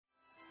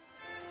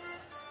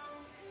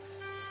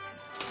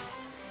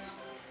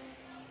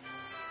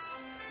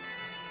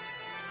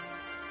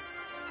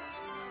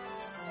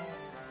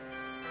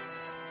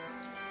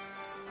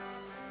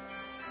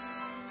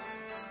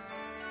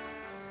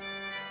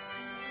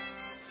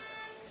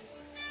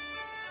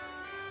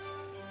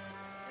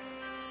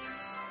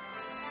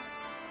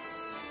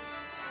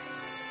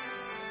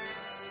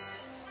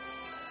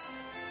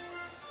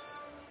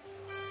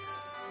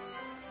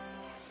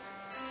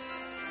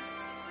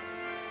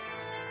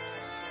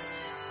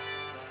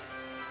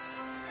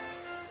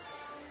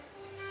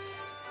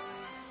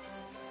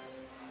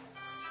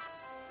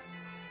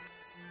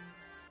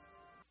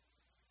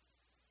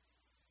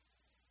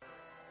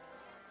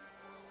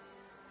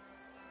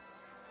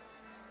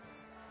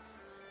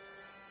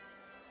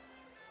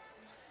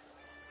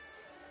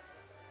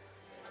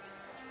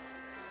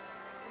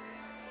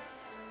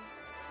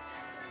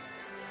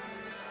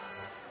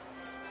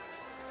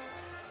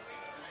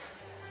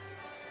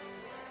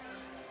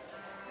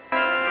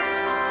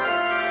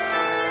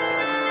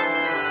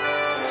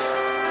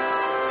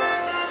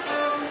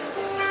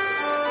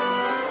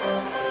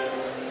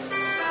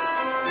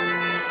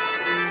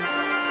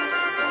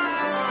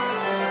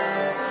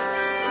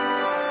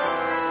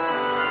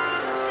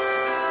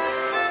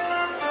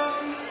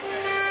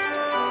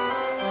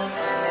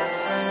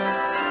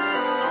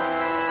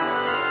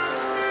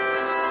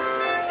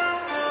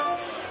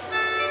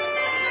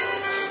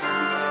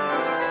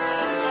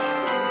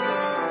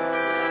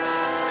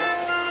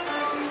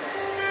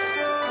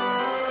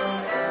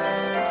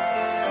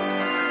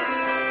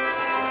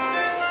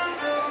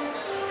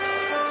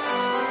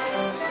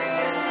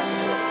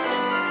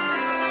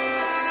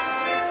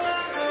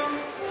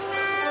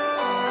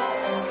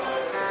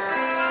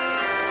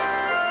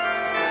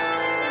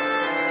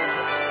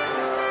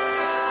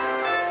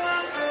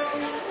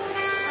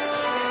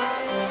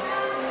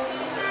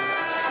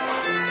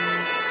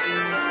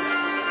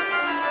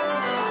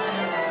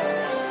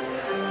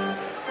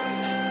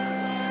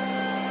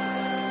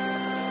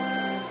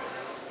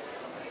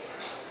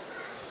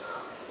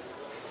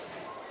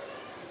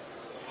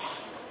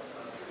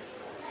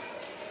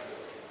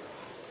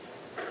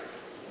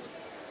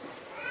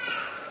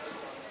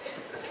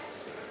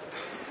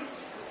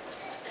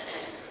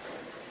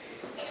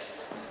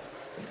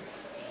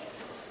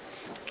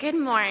Good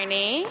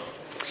morning.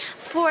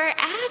 For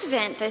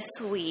Advent this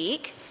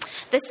week,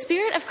 the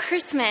spirit of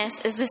Christmas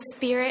is the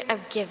spirit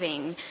of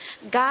giving.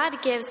 God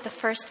gives the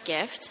first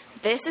gift.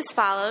 This is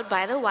followed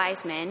by the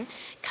wise men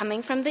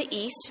coming from the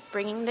east,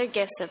 bringing their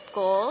gifts of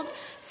gold,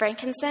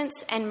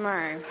 frankincense, and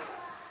myrrh.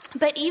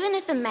 But even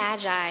if the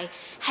Magi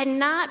had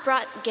not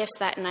brought gifts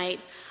that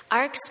night,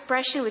 our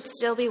expression would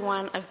still be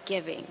one of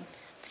giving.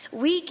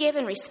 We give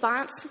in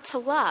response to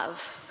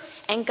love.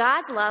 And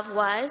God's love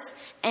was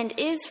and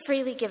is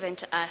freely given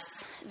to us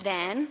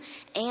then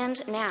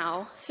and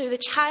now through the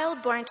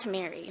child born to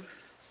Mary.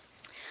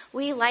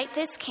 We light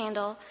this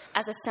candle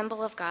as a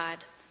symbol of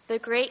God, the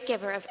great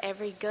giver of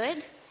every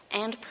good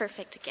and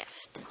perfect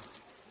gift.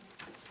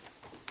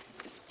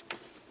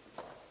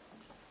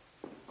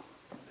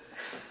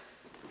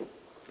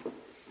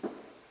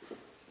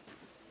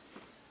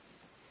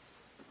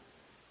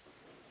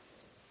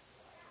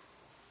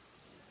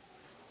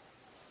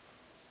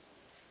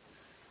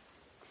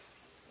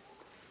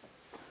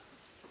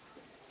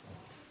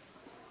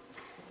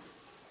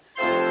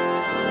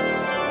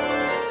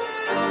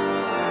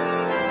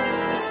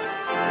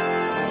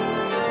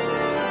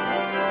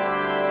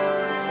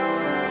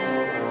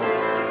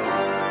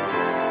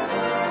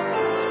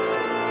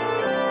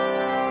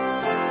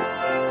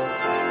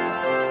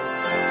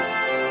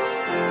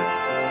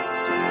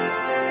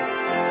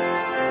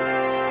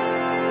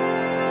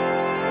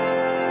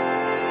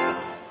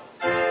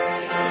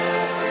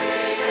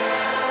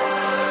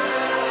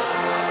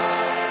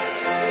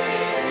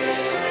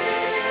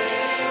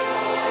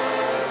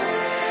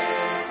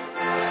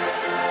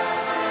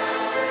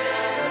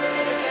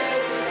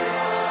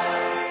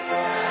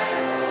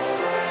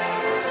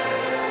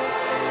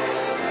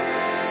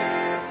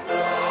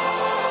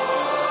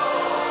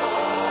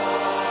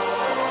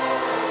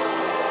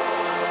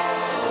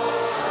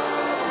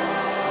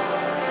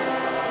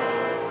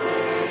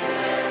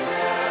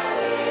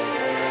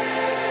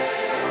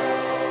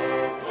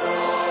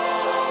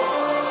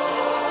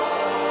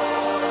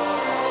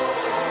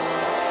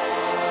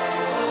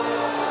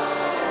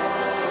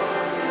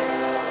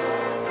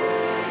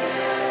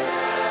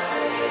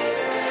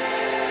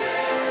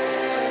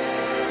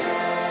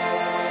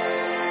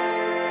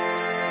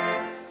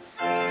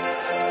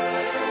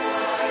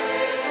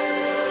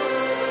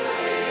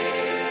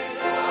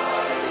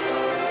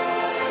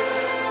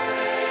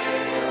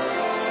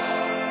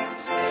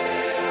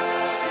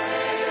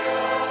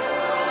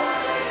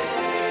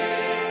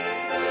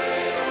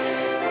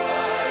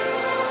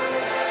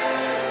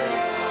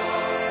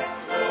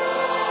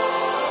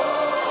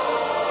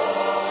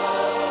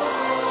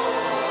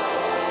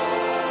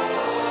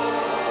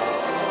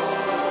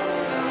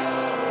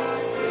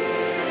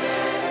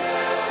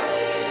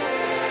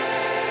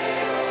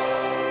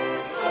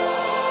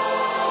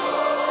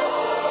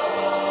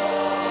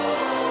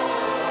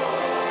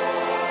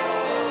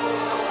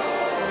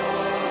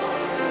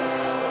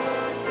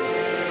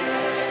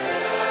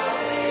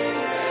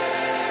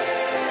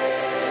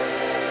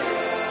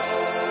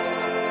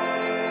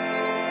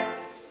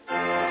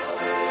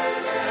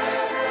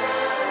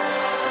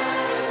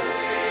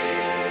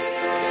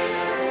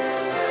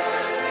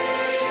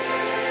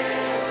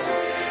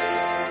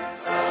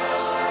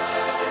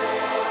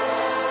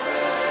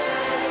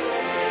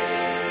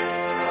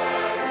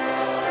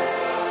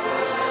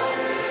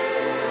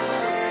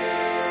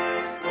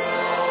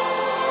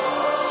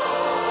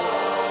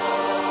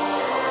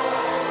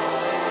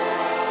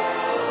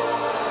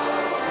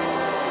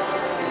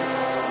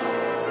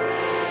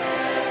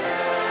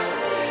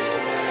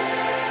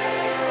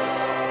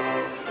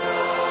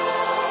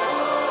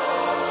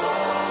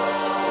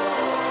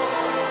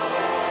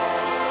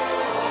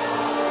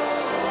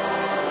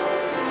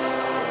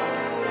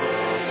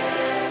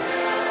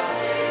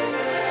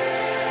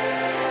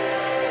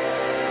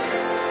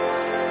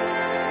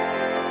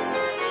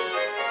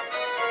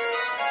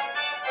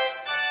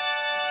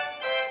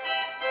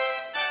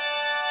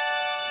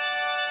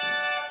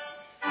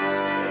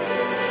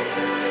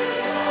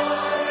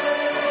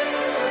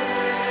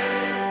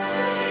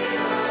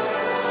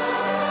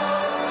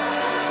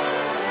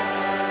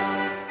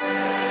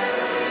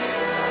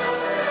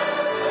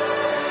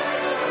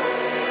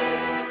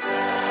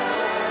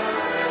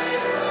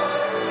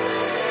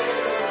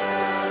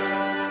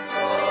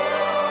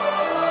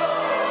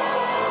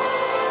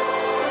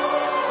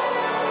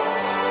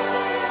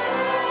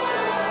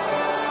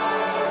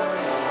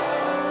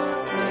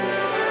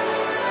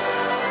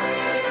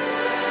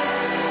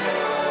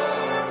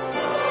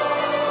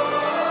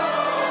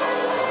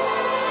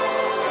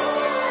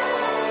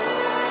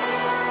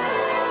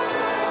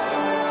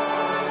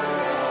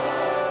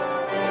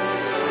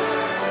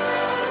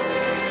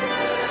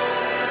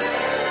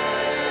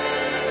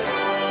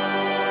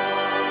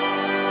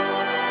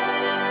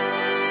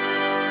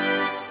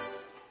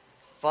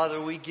 Father,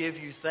 we give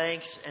you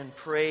thanks and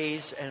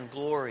praise and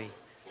glory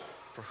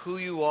for who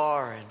you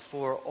are and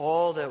for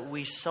all that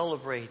we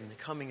celebrate in the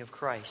coming of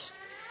Christ.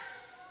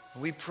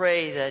 We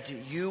pray that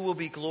you will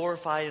be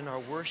glorified in our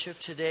worship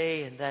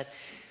today and that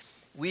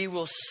we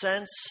will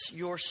sense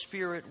your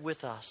Spirit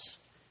with us.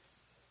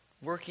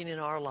 working in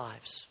our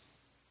lives.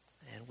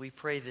 And we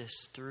pray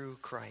this through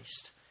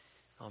Christ.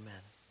 Amen.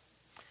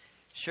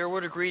 Share a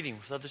word of greeting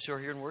with others who are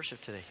here in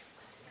worship today.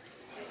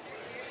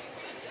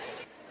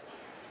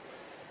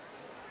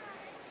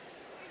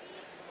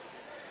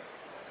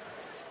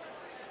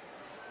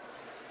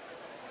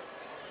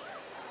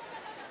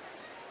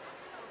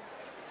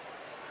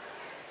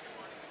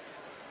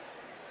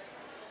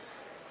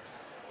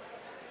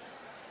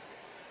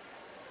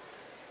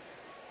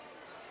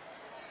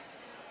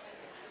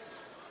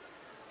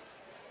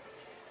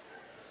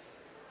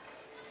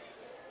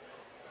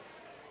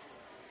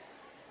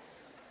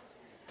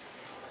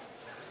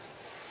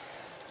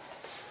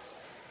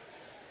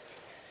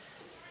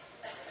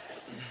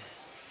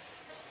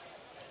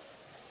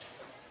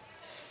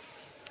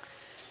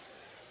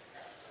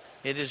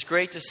 It is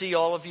great to see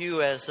all of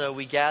you as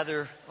we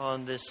gather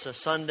on this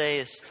Sunday.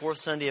 It's the fourth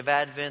Sunday of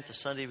Advent, the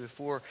Sunday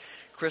before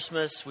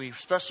Christmas. We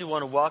especially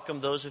want to welcome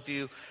those of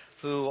you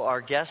who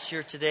are guests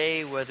here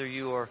today, whether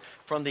you are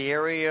from the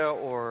area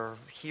or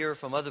here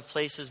from other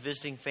places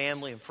visiting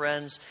family and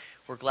friends.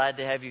 We're glad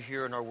to have you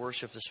here in our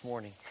worship this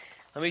morning.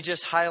 Let me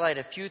just highlight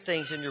a few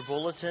things in your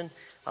bulletin.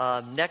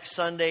 Next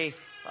Sunday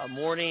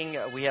morning,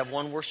 we have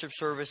one worship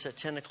service at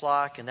 10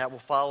 o'clock, and that will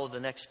follow the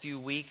next few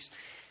weeks.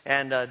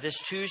 And this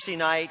Tuesday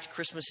night,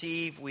 Christmas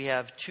Eve, we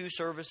have two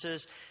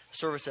services, a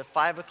service at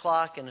 5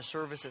 o'clock and a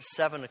service at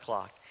 7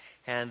 o'clock.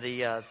 And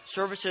the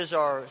services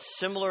are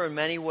similar in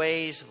many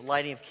ways,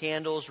 lighting of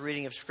candles,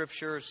 reading of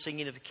Scripture,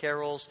 singing of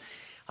carols.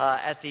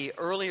 At the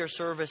earlier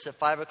service at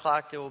 5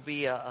 o'clock, there will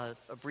be a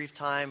brief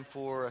time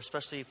for,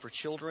 especially for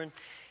children.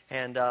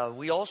 And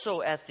we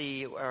also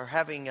are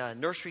having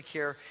nursery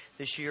care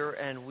this year,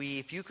 and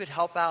if you could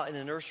help out in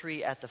the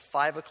nursery at the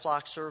 5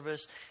 o'clock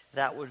service,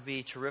 that would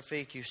be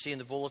terrific. You see in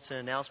the bulletin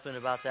announcement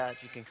about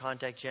that. You can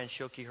contact Jen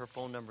Shoki. Her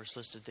phone number is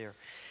listed there.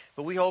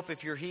 But we hope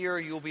if you're here,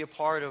 you'll be a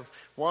part of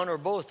one or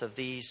both of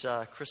these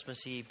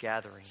Christmas Eve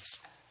gatherings.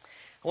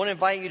 I want to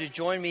invite you to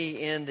join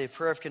me in the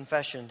prayer of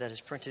confession that is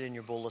printed in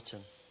your bulletin.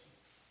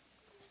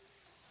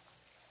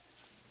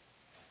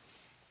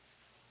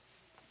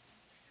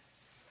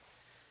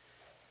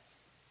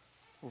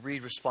 We'll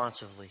read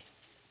responsively.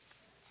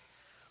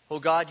 O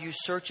God, you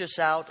search us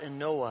out and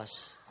know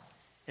us,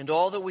 and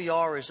all that we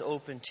are is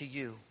open to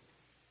you.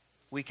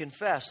 We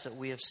confess that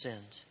we have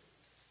sinned.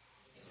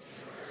 In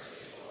your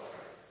mercy, Lord,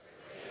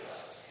 forgive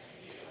us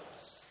and heal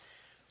us.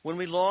 When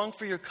we long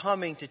for your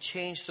coming to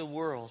change the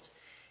world,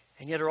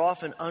 and yet are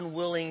often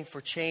unwilling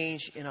for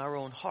change in our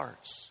own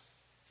hearts.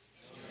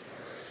 In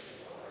your mercy,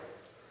 Lord,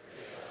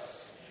 forgive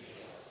us and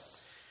heal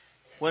us.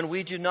 When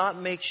we do not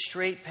make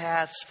straight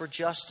paths for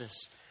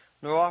justice,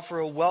 nor offer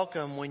a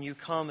welcome when you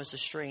come as a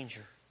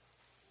stranger.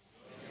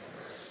 In your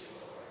mercy,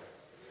 Lord,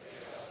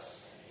 forgive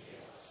us and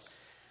heal us.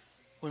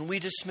 When we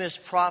dismiss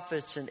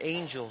prophets and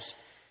angels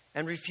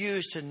and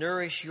refuse to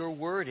nourish your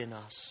word in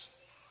us.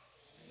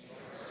 In your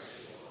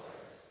mercy, Lord,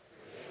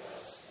 forgive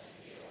us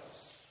and heal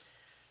us.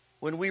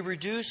 When we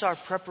reduce our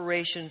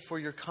preparation for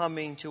your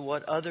coming to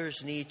what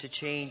others need to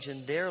change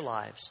in their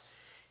lives,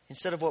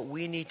 instead of what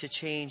we need to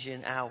change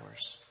in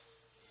ours.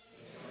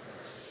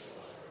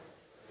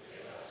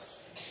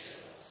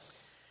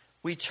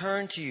 We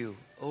turn to you,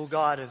 O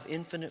God of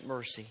infinite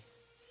mercy.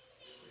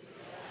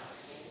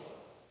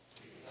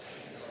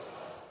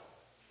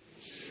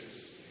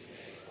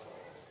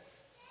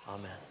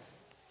 Amen.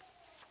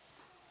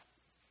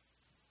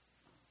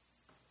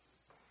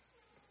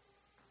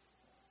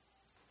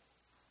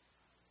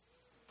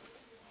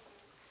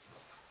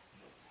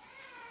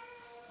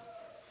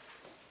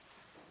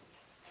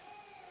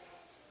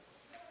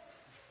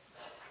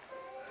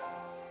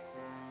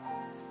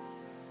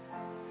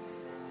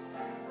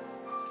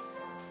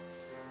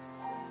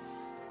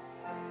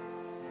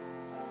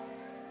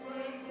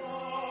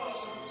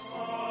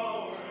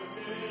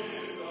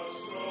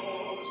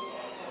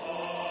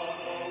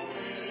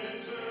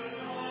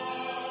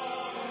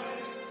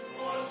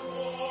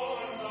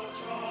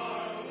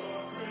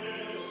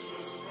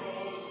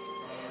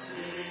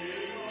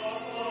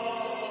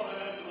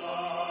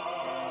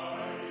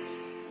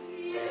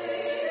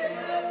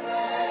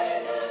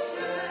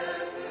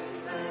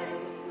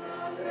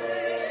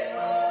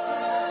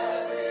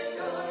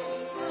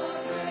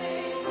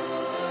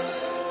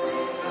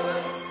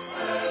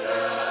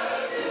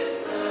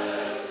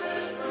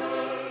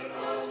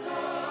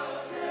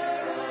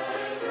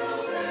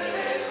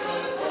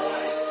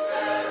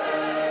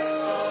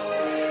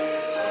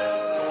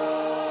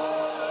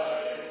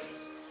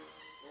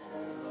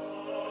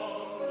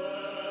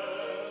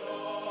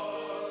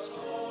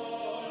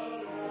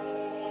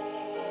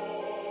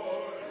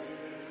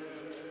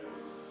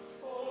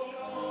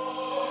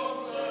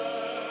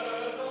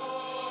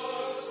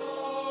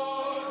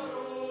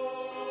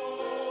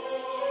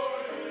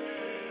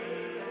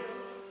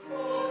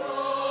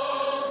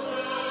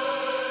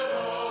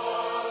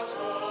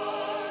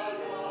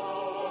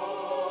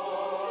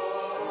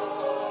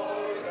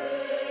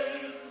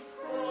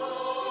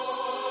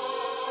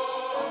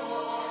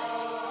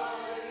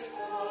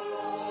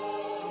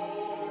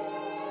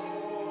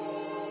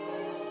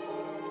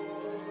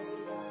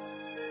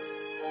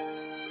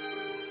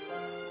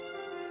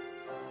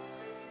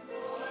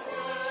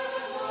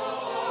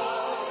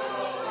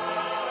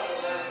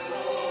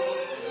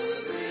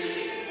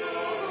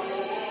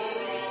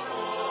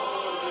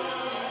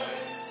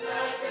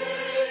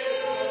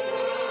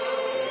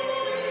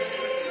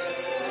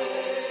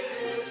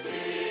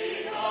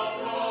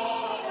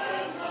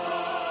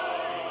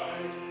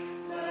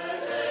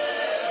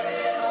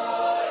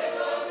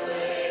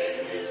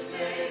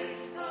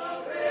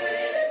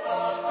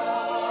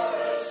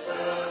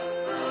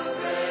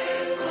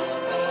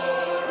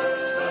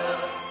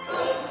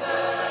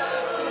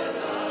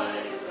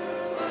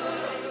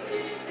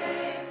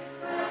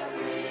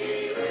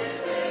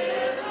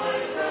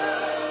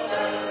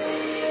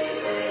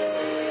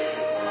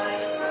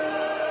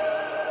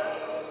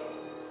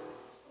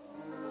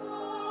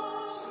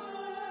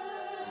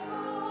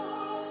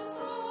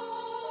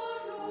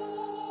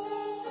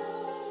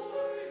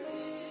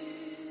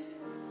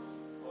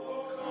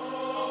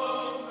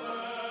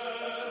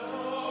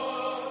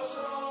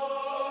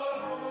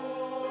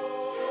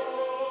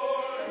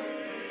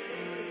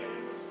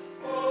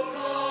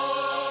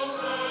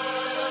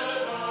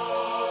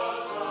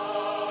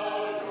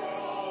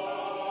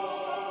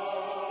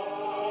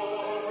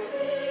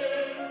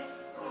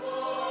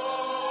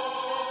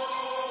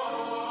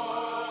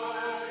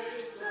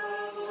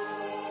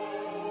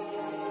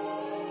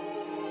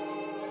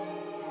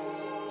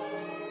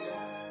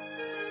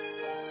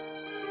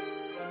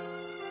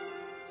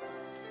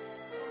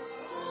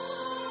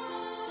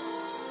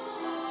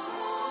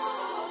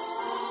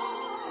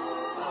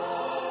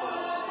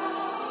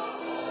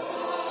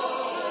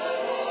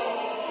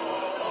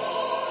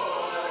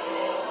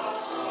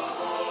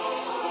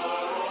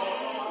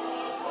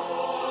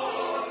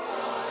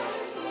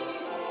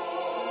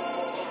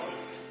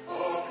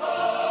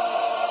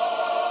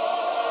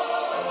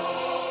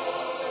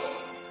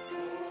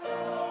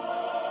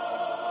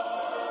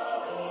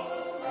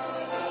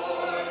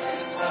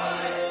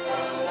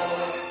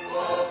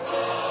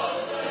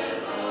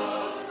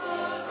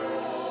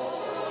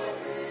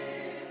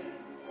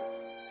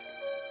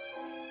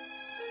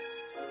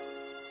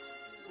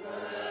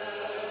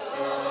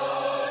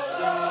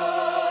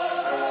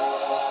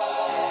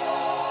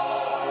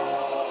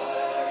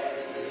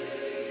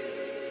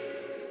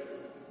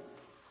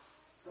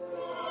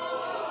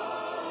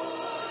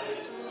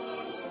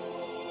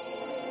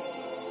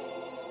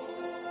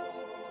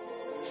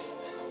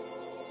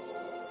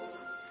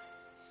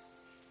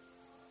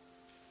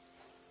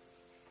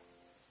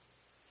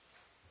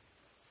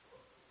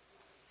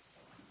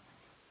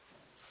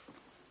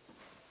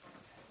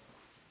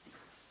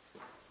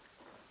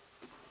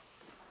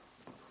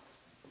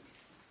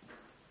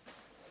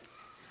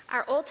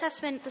 Our Old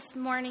Testament this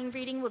morning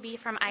reading will be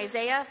from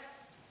Isaiah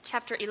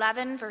chapter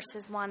 11,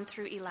 verses 1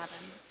 through 11.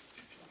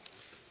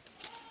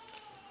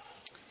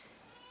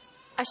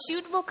 A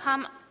shoot will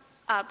come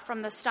up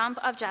from the stump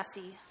of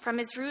Jesse. From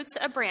his roots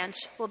a branch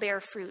will bear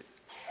fruit.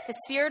 The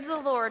Spirit of the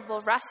Lord will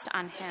rest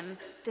on him,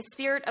 the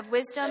Spirit of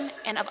wisdom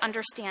and of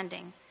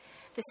understanding,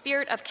 the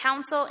Spirit of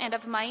counsel and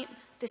of might,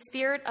 the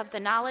Spirit of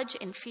the knowledge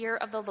and fear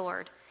of the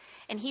Lord.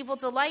 And he will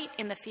delight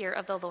in the fear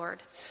of the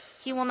Lord.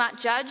 He will not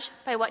judge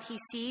by what he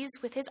sees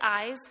with his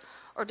eyes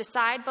or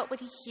decide by what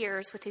he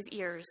hears with his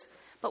ears,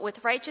 but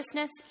with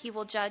righteousness he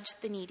will judge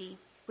the needy.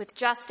 With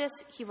justice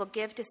he will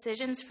give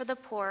decisions for the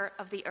poor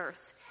of the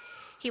earth.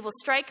 He will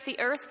strike the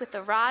earth with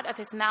the rod of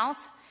his mouth.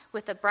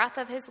 With the breath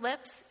of his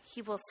lips,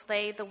 he will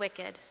slay the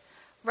wicked.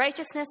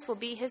 Righteousness will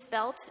be his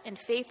belt, and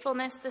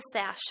faithfulness the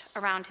sash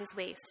around his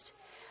waist.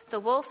 The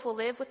wolf will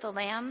live with the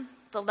lamb.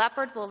 The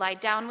leopard will lie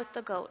down with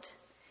the goat.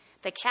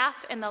 The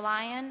calf and the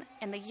lion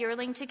and the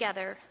yearling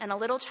together, and a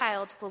little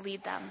child will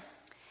lead them.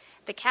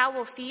 The cow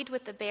will feed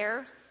with the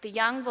bear. The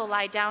young will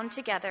lie down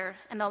together,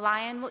 and the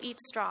lion will eat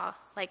straw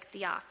like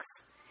the ox.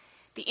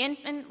 The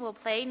infant will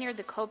play near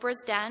the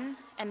cobra's den,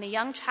 and the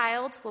young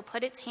child will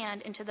put its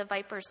hand into the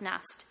viper's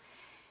nest.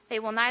 They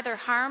will neither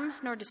harm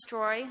nor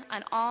destroy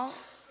on all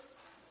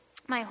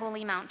my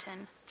holy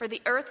mountain, for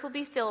the earth will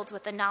be filled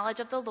with the knowledge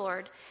of the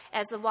Lord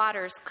as the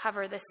waters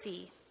cover the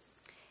sea.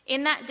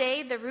 In that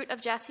day, the root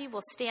of Jesse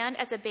will stand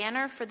as a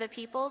banner for the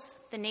peoples.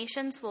 The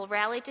nations will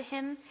rally to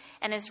him,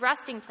 and his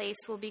resting place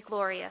will be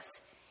glorious.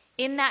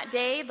 In that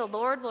day, the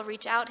Lord will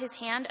reach out his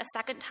hand a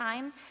second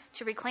time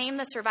to reclaim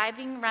the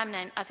surviving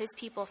remnant of his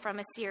people from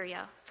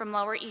Assyria, from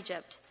Lower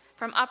Egypt,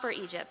 from Upper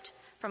Egypt,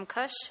 from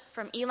Cush,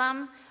 from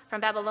Elam,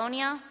 from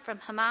Babylonia, from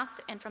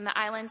Hamath, and from the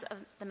islands of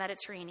the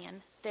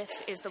Mediterranean. This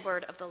is the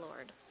word of the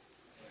Lord.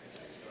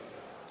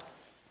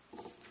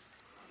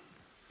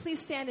 Please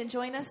stand and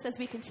join us as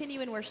we continue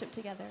in worship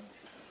together.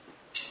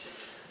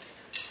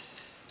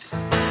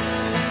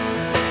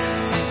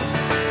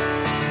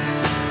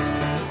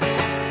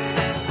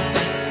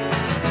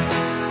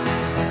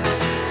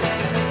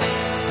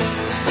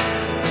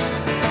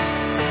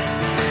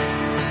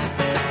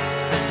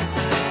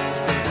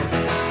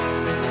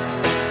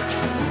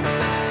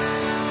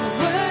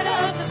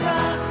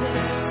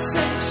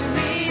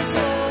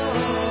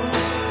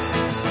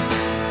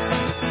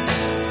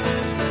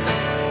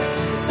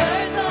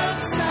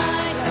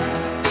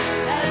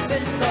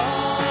 Long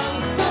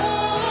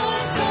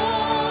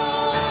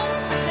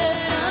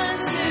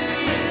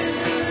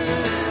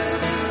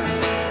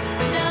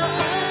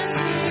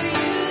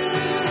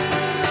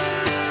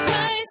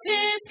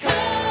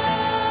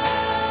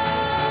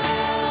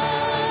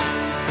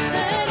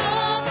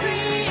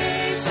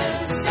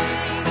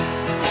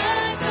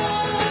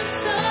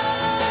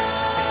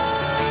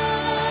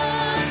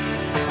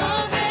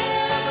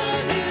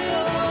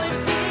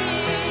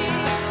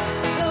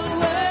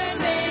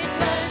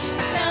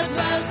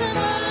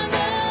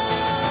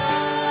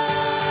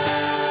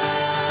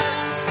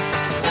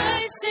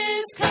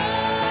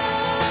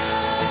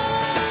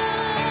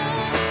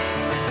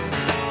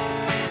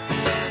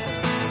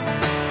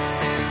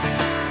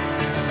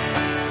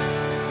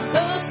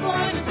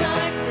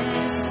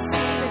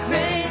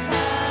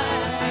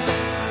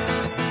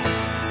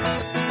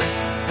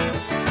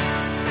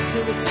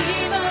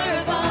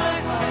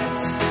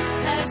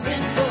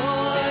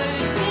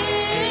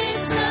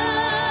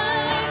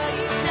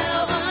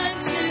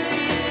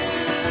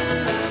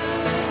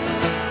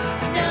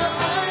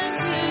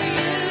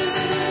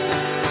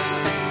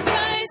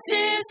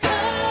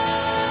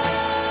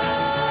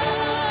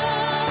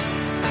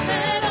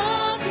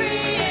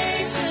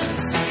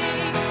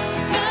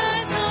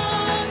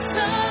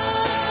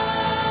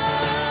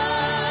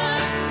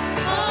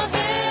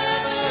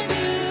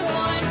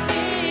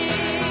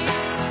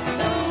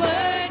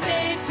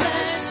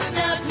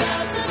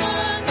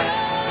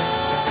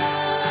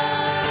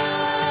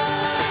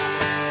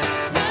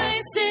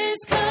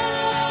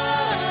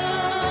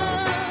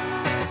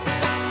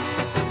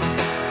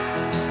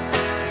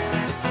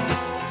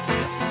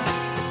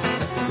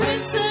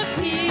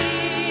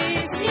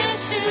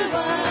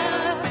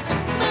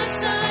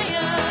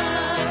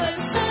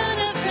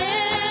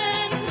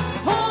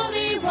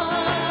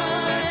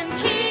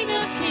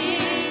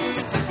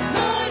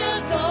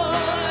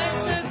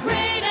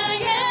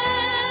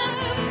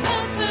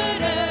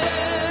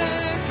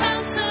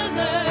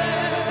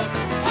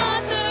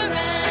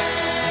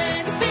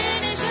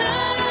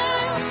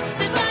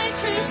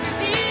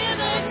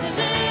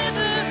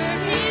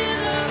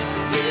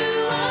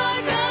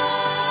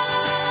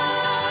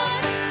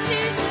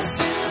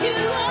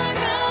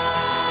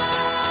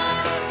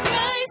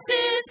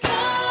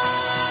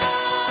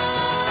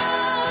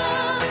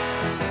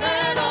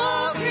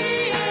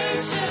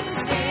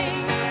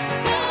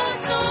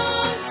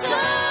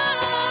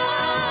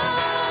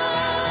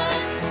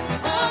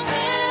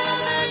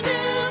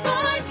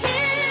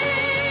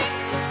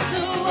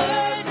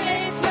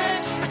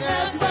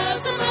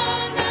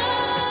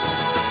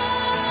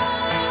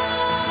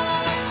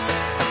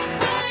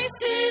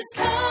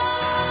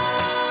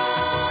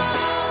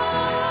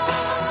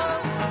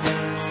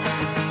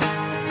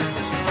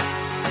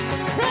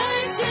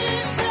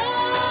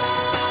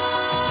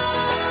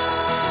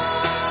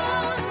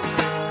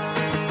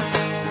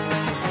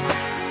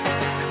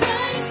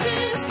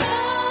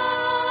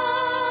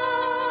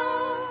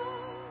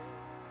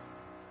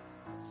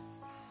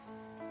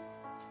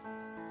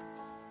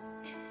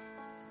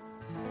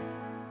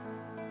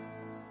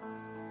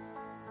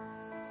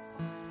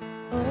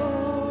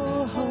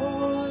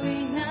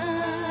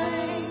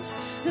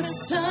The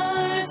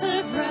stars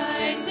are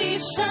brightly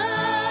shining.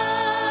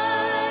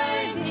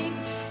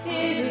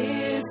 It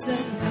is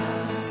the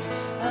night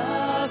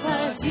of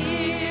our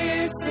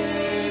dear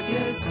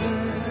Savior's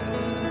birth.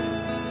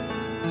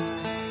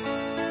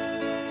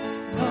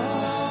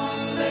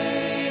 Long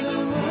lay the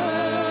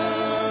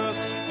world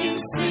in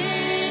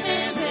sin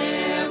and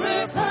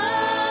error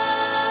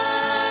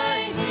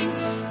pining,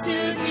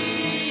 till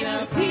He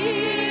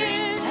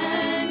appeared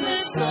and the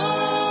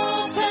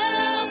soul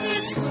felt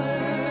its worth.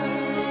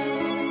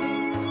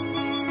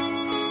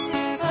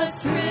 A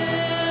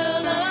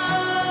thrill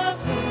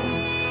of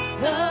hope,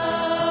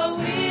 the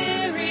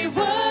weary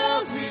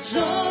world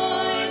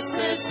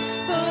rejoices,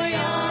 for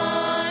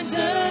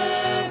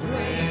yonder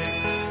breaks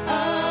a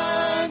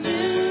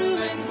new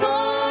and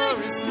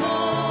glorious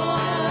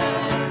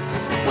morn.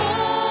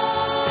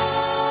 Fall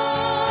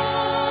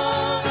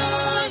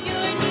on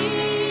your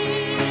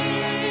knees,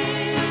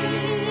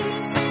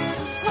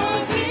 oh,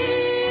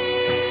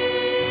 hear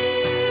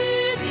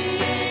the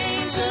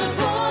angel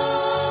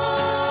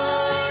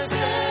voices,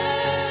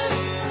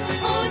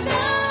 oh, night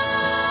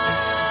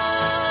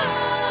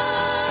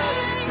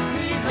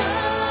divine,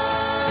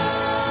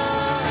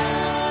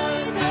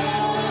 oh,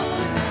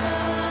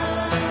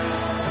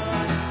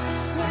 night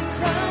when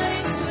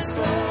Christ was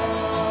born.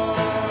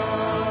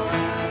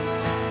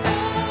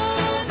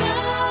 Oh, night,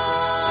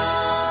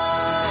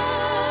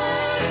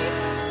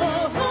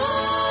 oh,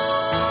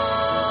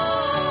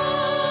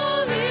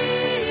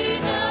 holy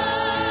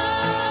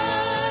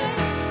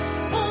night,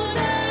 oh,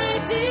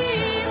 night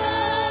divine.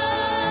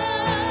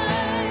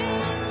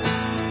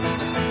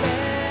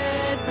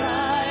 Led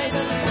by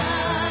the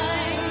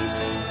light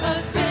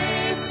of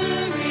faith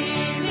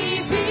serenely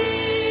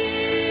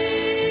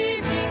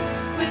beaming,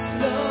 with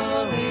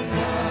glowing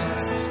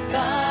hearts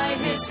by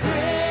His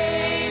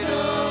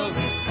cradle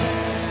we stand.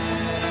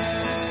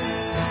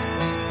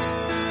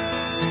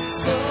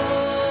 So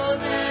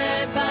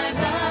led by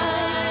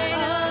light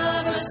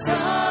of a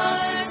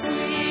star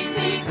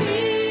sweetly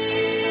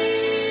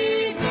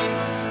gleaming,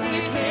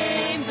 here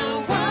came the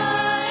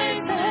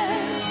wise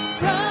men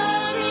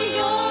from the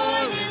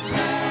Orient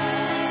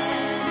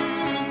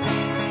land.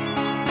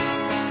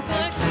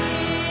 The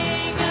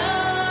King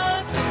of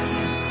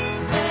Kings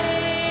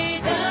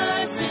laid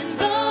us in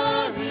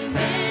lowly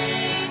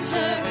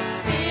manger,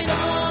 in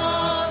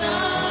all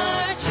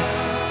our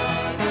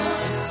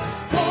troubles,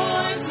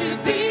 born to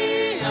be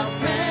our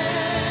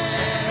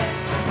friend.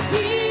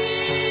 He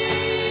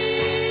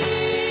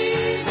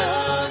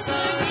knows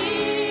our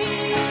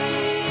need,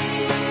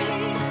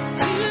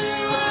 to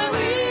our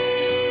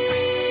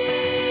weakness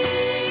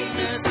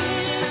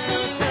is no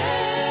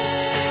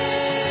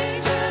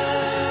stranger.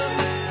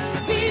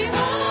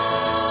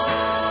 Behold,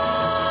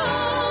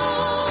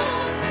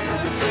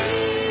 our King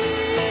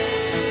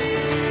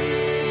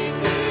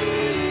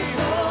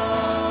before,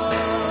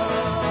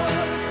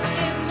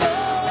 in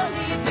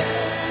lowly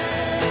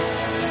bed.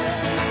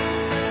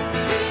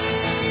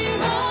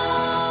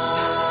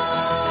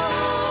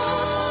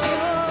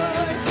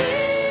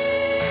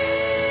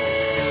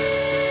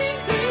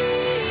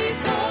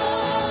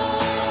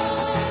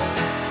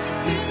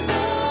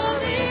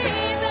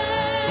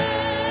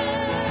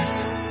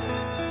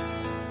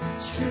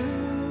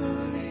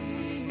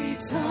 Truly He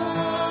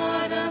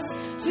taught us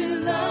to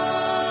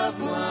love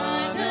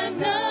one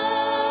another.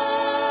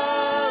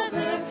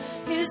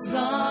 His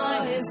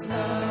law is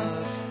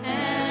love,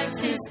 and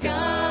His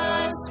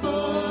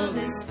gospel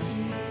is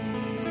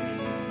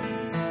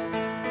peace.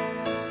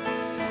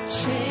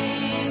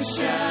 Chains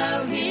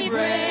shall He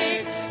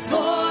break,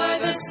 for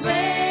the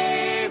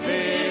slave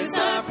is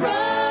our brother,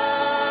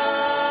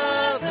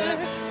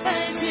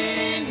 and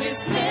in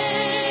His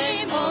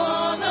name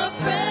all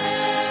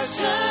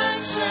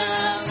oppression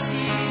shall cease.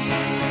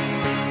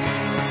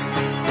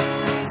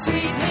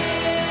 Sweet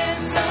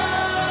hymns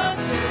of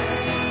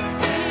joy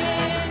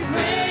in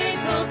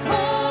grateful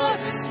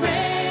chorus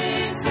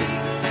raise we,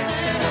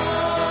 let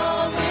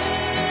all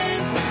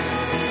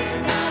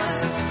within us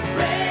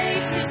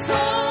praise His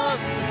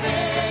holy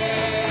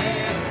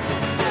name.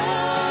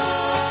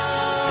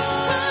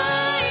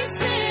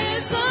 Christ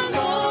is the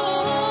Lord.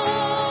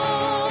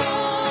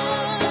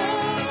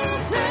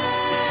 Praise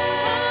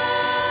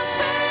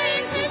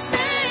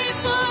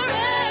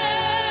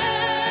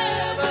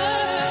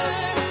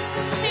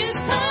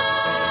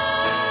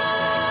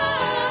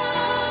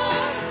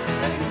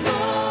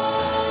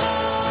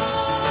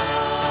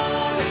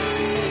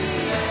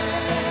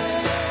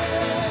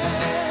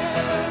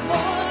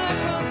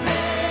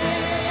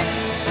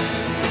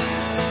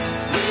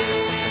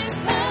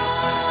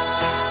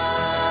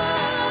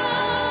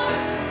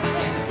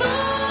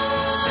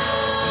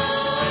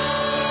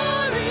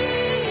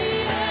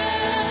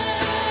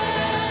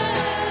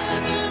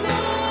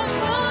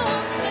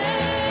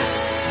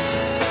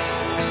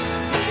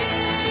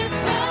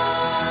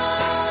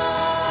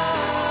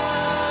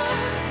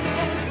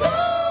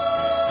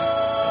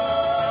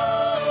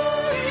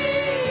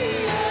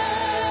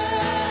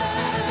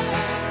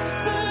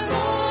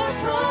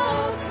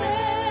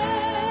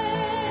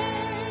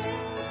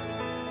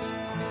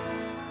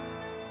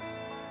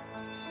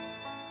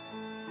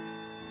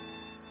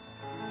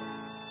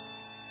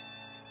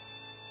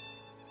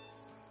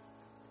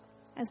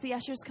As the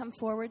ushers come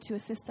forward to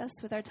assist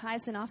us with our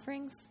tithes and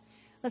offerings,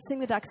 let's sing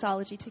the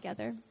doxology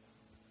together.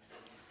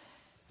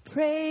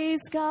 Praise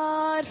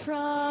God,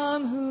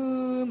 from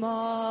whom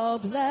all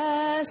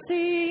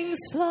blessings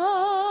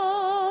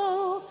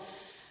flow.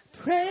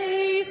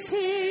 Praise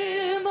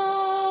him,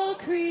 all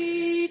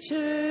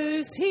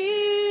creatures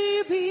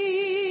here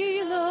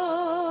below.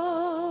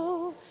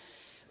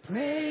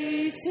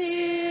 Praise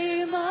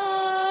him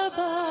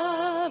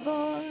above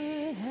all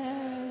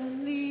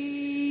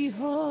heavenly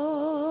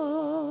host.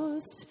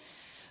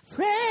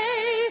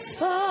 Praise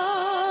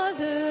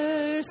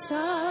Father,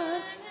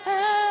 Son,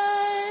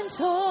 and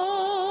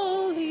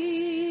Holy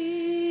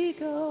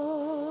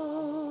Ghost.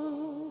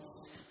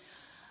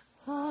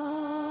 Amen.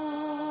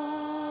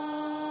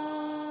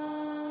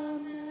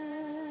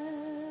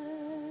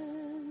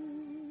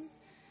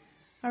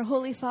 Our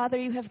Holy Father,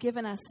 you have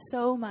given us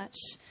so much.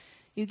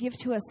 You give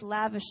to us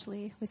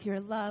lavishly with your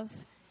love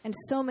and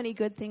so many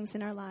good things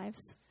in our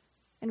lives.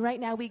 And right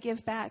now we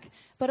give back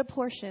but a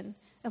portion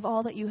of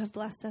all that you have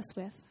blessed us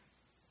with.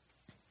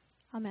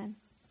 Amen.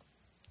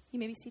 You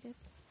may be seated.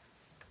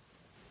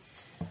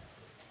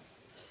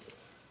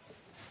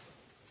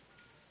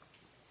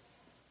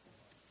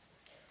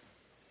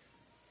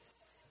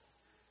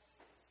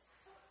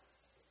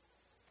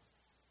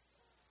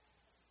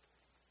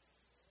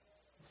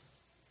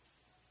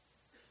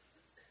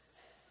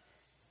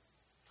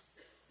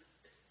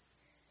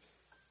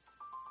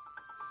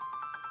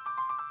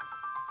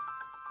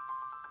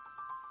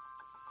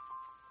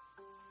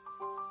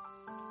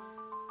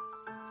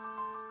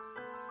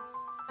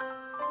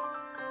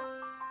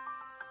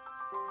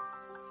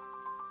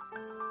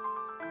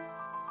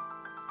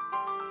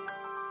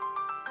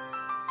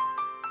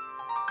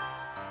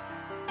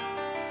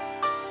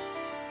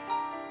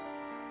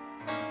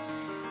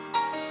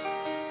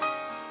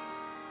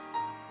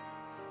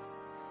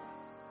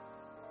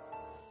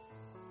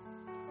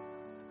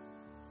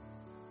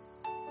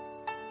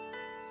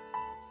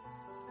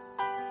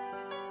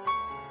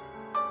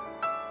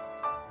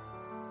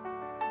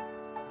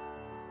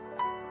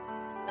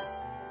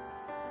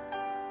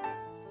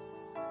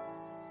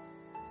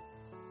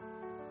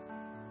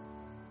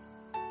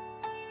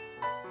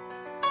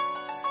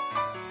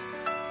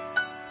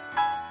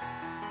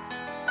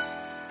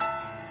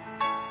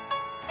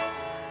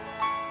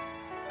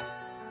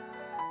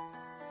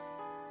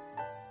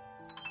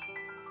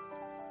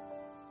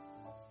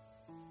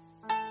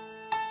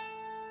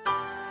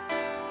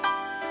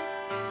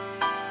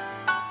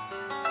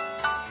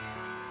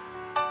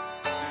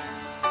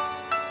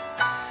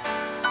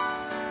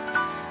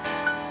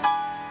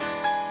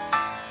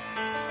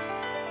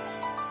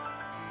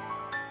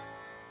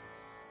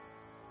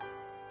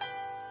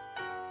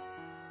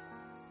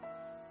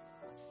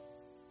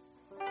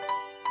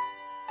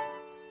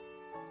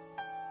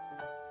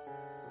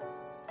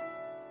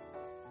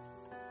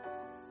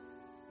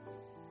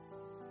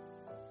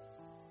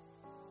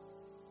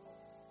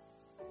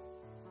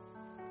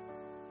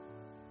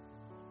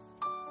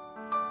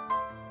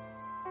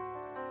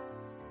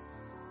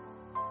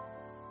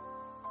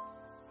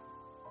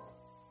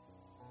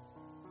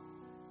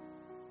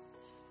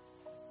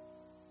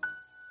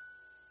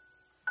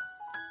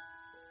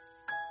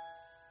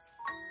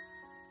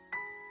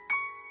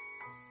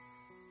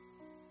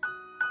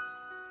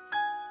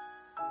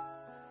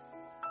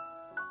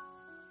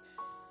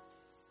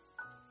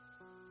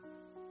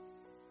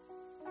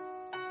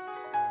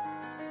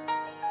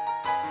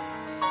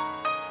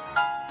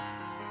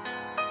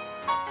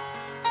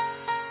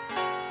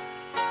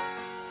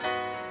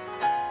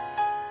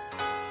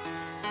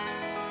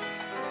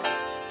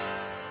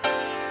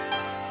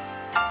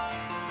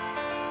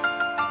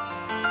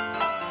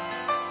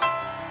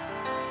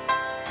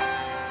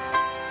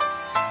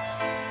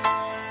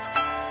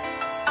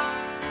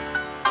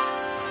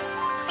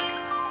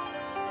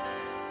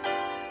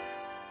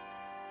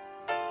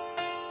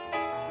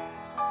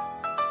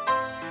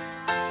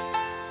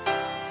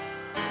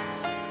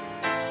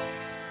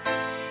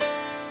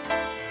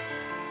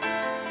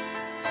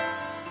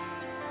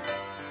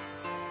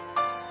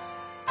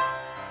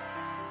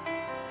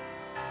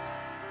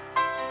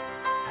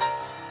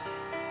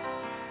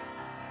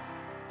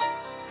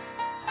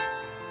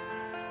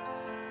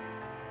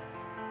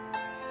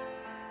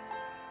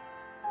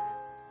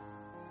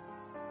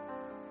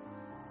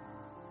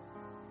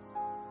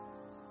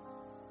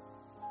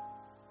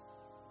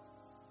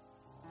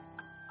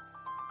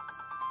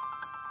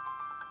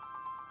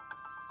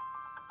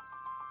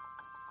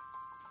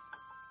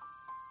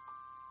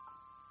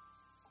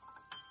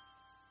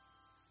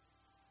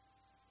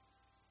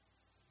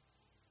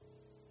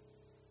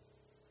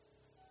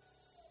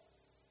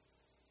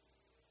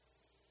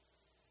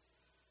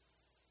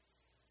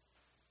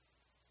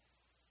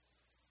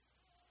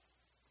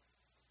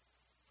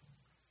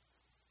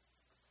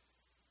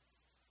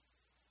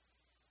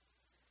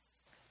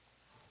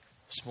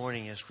 This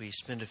morning, as we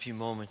spend a few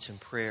moments in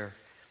prayer,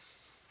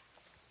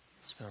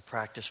 it's been a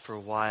practice for a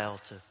while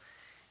to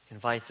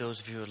invite those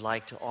of you who would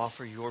like to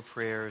offer your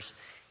prayers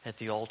at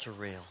the altar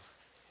rail.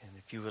 And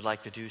if you would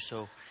like to do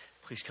so,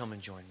 please come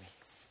and join me.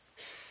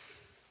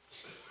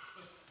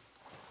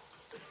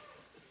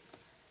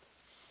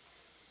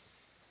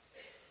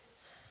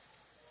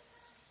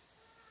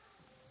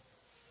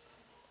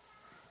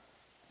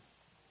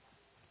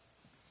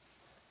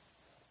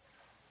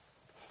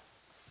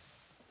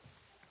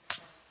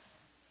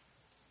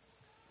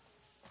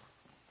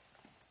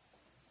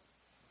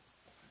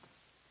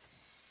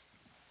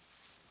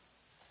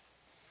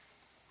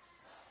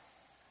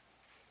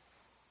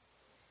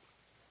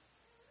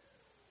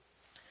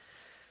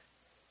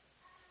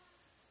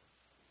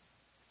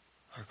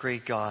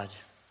 great God,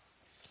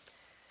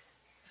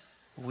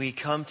 we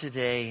come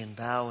today and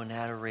bow in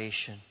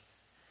adoration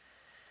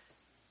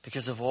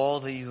because of all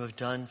that you have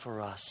done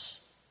for us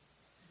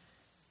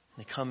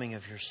in the coming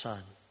of your Son.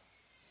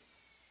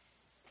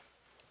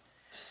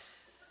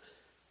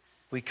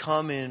 We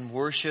come in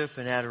worship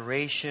and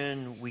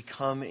adoration. We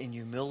come in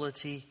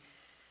humility.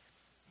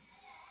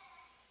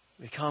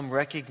 We come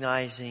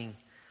recognizing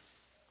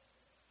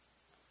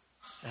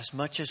as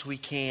much as we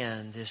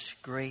can this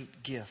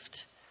great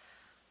gift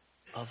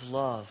of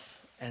love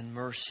and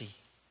mercy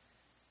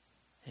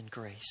and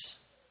grace.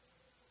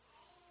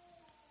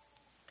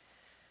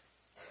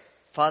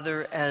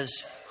 Father, as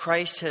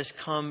Christ has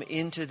come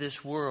into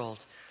this world,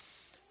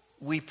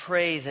 we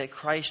pray that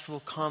Christ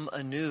will come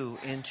anew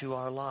into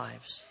our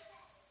lives.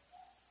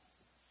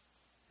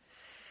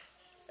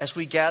 As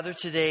we gather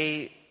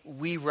today,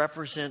 we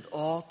represent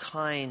all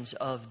kinds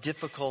of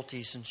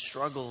difficulties and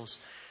struggles,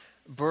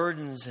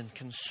 burdens and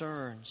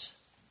concerns.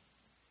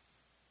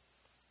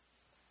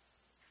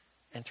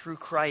 And through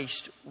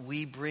Christ,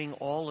 we bring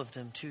all of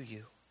them to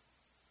you.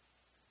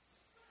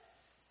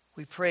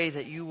 We pray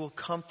that you will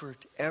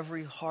comfort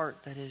every heart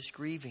that is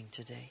grieving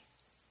today.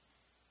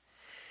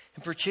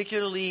 And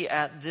particularly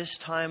at this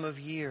time of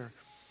year,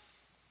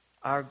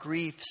 our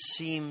grief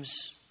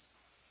seems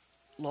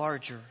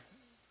larger,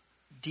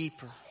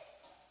 deeper.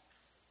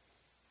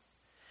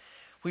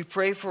 We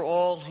pray for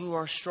all who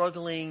are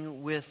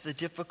struggling with the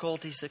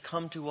difficulties that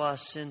come to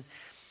us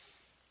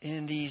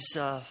in these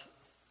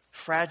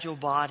fragile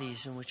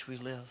bodies in which we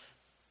live.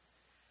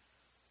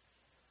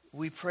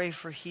 We pray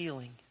for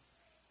healing.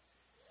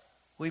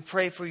 We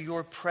pray for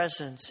your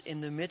presence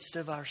in the midst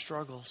of our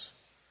struggles.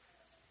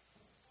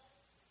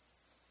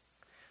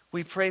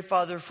 We pray,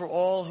 Father, for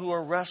all who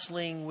are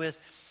wrestling with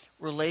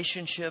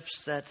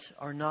relationships that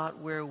are not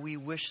where we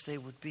wish they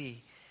would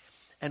be.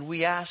 And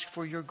we ask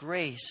for your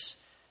grace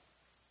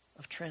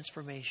of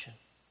transformation.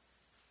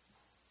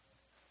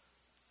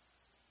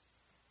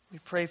 We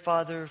pray,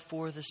 Father,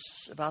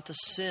 about the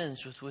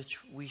sins with which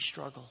we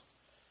struggle.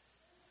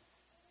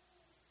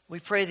 We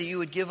pray that you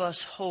would give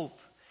us hope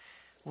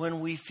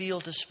when we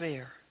feel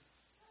despair.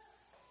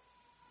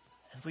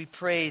 And we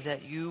pray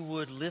that you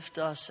would lift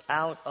us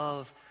out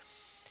of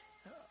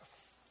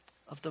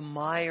the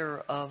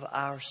mire of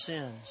our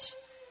sins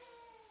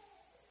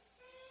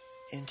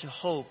into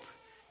hope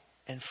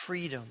and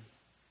freedom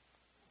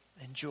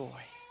and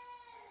joy.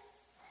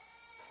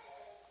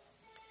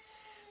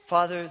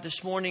 Father,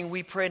 this morning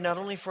we pray not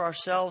only for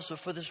ourselves but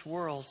for this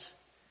world.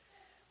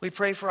 We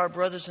pray for our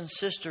brothers and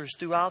sisters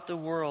throughout the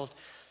world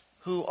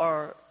who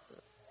are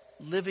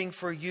living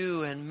for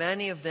you, and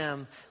many of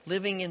them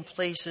living in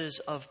places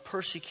of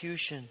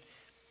persecution.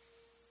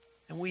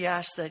 And we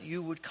ask that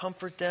you would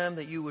comfort them,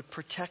 that you would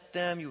protect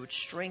them, you would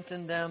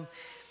strengthen them,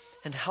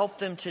 and help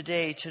them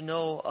today to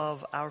know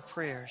of our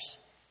prayers.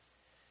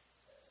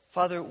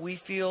 Father, we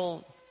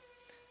feel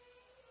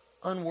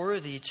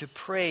unworthy to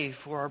pray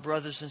for our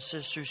brothers and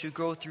sisters who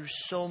go through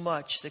so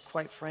much that,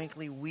 quite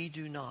frankly, we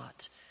do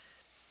not.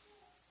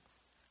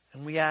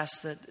 And we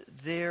ask that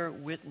their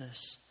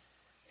witness,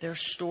 their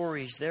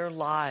stories, their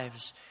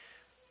lives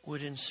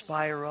would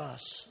inspire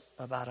us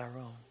about our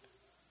own.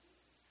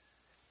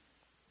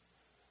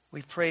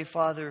 We pray,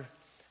 Father,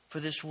 for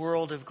this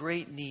world of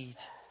great need.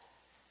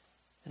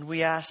 And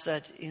we ask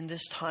that in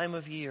this time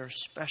of year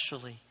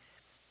especially,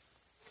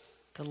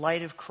 the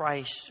light of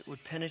Christ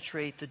would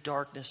penetrate the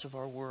darkness of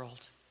our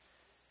world.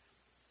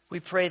 We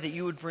pray that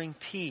you would bring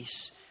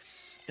peace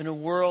in a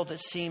world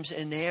that seems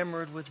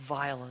enamored with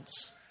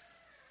violence.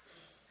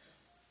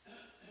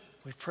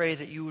 We pray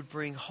that you would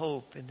bring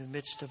hope in the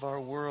midst of our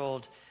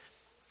world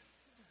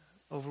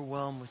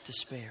overwhelmed with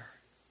despair.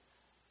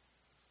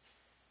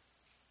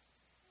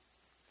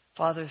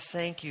 Father,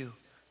 thank you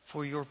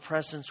for your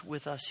presence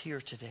with us here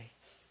today.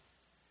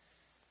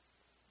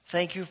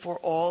 Thank you for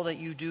all that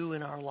you do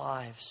in our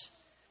lives.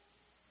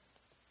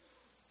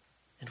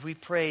 And we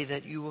pray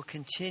that you will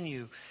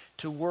continue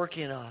to work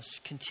in us,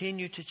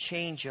 continue to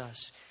change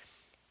us,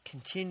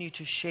 continue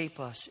to shape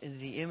us into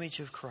the image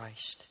of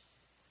Christ.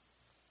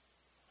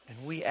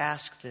 And we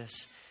ask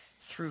this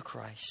through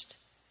Christ,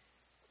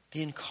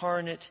 the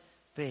incarnate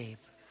babe,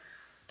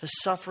 the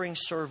suffering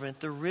servant,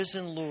 the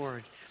risen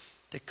Lord,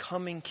 the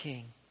coming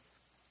King,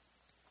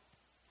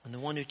 and the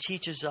one who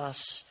teaches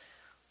us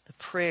the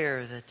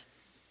prayer that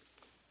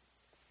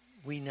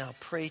we now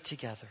pray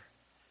together.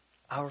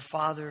 Our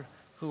Father,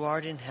 who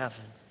art in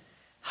heaven,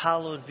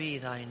 hallowed be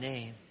thy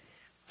name.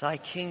 Thy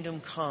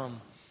kingdom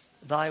come,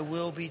 thy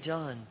will be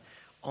done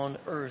on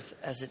earth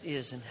as it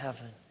is in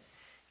heaven.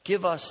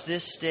 Give us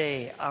this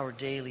day our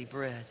daily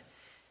bread,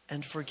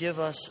 and forgive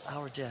us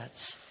our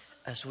debts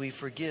as we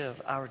forgive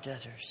our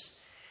debtors.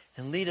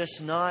 And lead us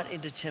not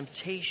into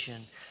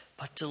temptation,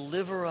 but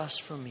deliver us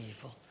from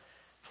evil.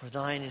 For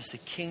thine is the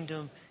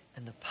kingdom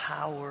and the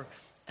power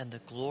and the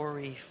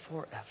glory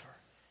forever.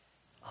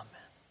 Amen.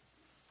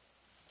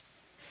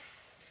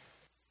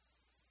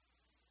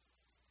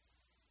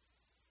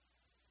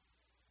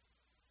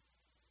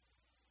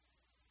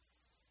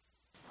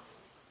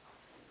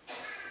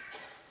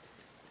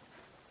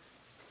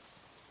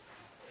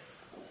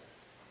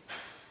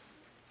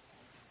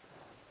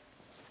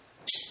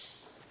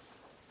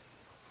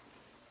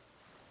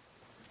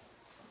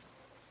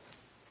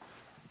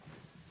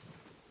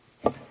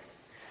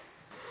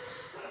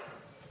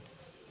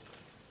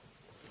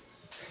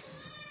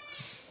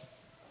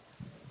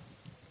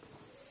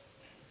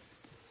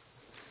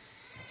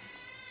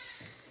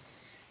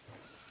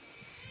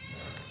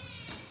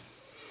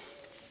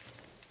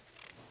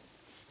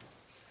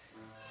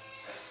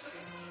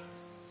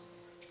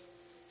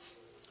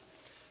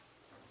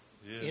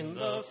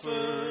 the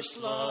first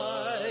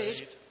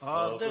light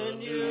of the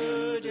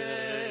new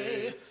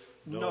day,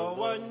 no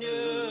one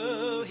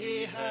knew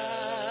he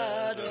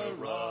had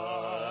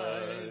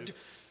arrived.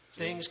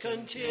 Things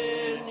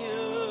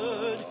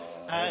continued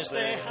as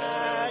they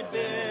had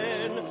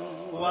been,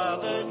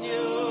 while the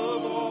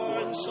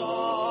newborn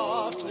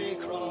softly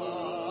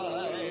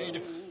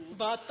cried.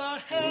 But the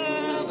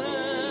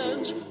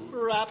heavens,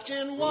 wrapped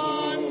in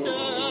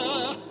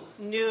wonder,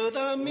 knew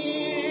the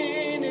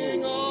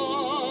meaning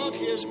of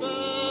his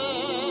birth.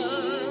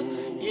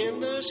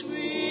 In the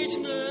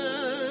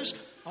sweetness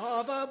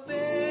of a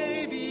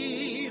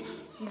baby,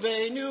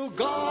 they knew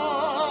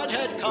God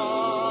had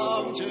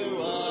come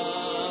to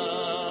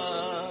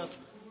earth.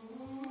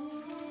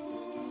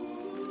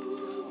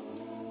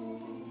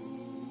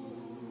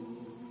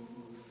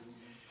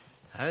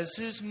 As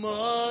his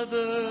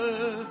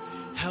mother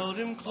held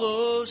him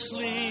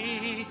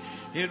closely,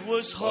 it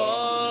was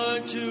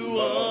hard to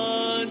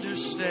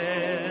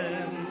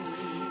understand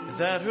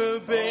that her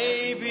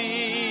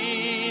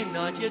baby,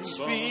 not yet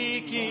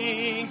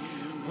speaking,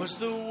 was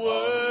the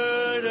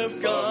word of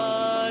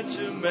God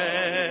to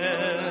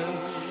man.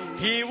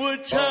 He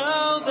would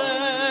tell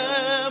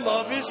them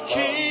of his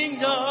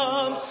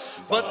kingdom,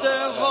 but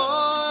their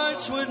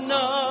hearts would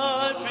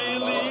not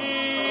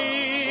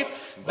believe.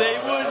 They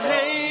would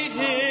hate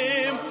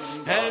him,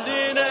 and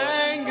in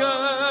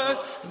anger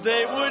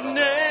they would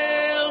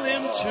nail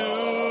him to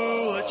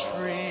a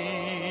tree.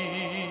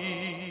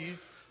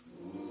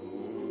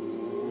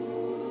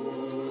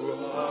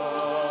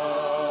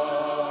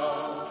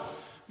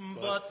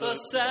 But the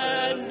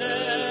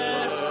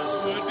sadness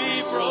would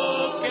be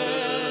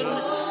broken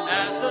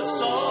as the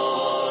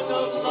song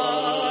of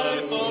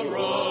life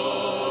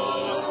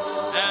arose,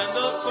 and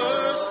the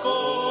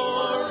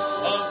firstborn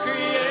of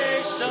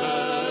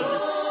creation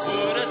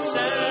would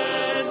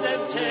ascend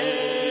and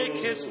take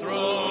his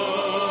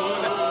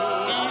throne.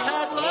 He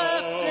had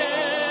left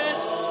it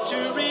to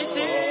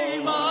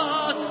redeem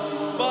us,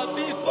 but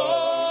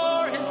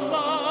before his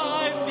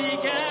life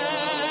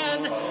began,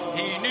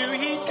 he knew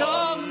he'd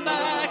come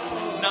back,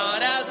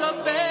 not as a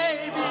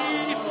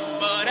baby,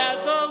 but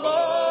as the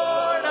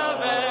Lord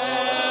of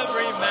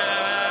every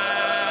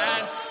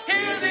man.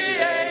 Hear the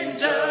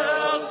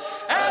angels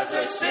as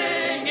they're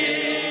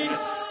singing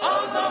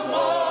on the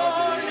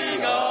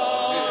morning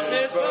of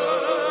his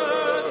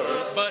birth.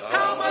 But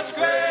how much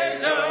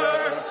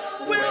greater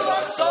will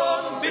our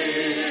song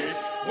be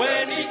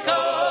when he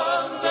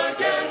comes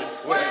again,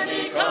 when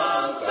he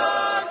comes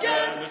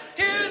again.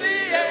 Hear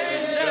the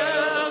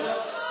angels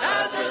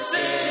as they're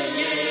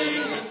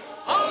singing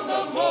on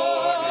the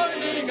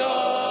morning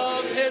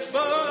of his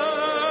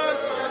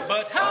birth.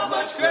 But how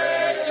much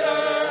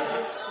greater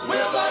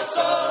will our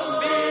song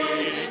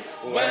be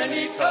when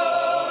he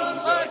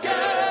comes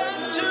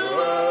again to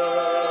earth,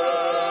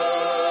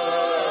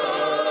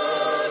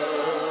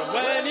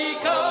 when he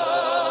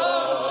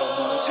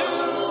comes to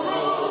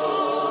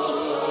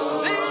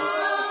rule the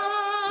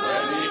earth,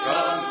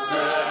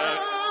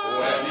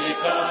 when he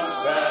comes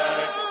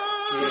back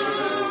to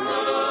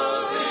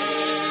rule the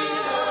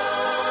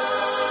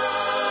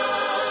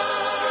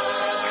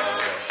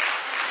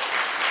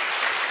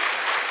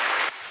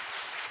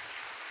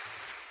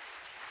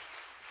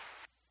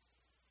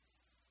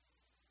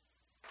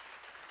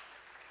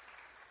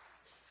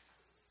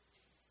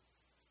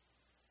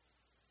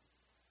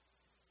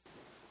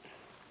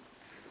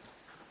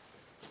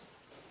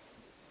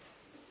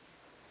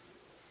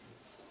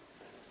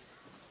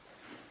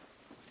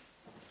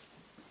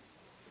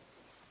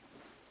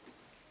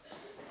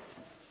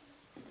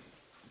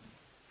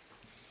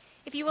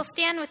If you will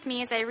stand with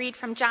me as I read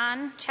from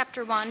John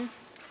chapter 1,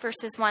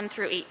 verses 1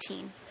 through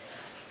 18.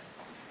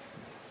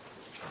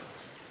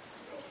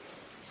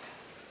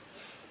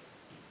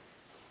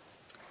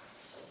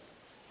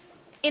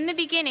 In the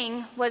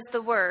beginning was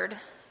the Word,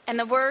 and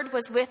the Word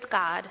was with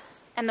God,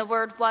 and the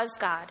Word was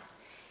God.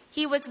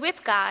 He was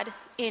with God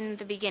in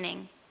the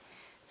beginning.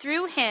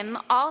 Through him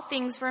all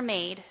things were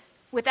made.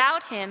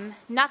 Without him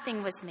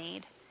nothing was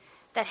made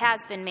that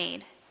has been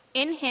made.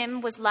 In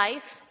him was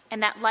life,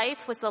 and that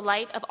life was the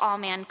light of all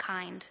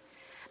mankind.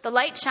 The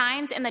light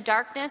shines in the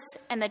darkness,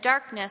 and the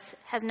darkness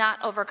has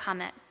not overcome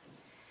it.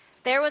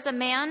 There was a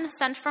man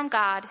sent from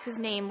God whose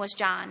name was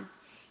John.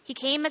 He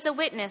came as a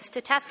witness to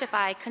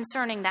testify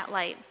concerning that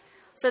light,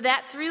 so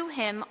that through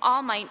him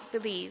all might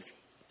believe.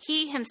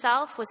 He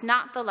himself was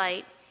not the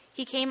light.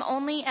 He came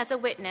only as a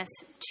witness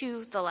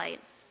to the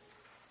light.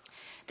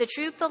 The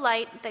truth, the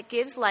light that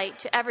gives light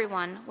to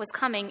everyone, was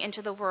coming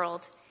into the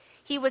world.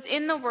 He was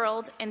in the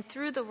world, and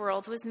through the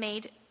world was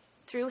made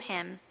through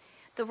him.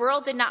 The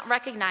world did not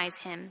recognize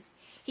him.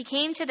 He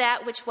came to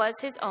that which was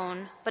his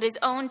own, but his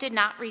own did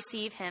not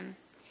receive him.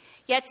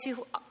 Yet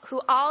to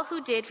all who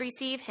did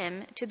receive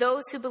him, to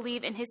those who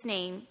believe in his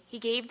name, he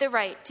gave the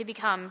right to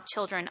become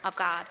children of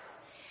God.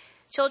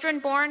 Children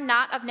born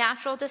not of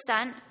natural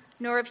descent,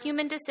 nor of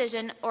human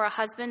decision or a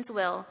husband's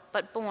will,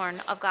 but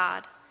born of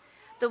God.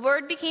 The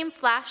Word became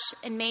flesh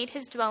and made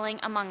his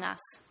dwelling among us.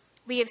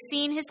 We have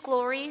seen his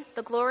glory,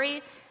 the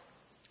glory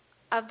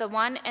of the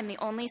one and the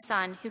only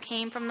Son who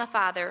came from the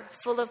Father,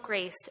 full of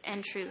grace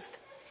and truth.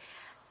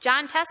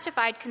 John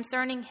testified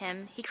concerning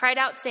him. He cried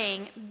out,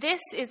 saying,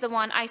 "This is the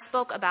one I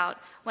spoke about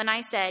when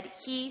I said,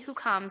 'He who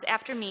comes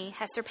after me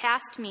has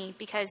surpassed me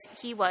because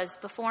he was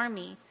before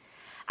me.'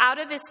 Out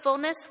of his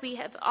fullness we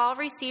have all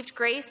received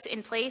grace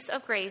in place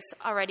of grace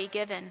already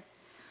given.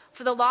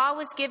 For the law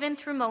was given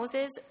through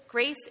Moses,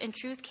 grace and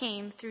truth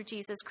came through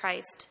Jesus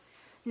Christ.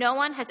 No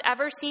one has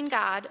ever seen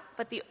God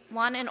but the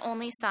one and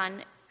only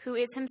Son, who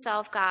is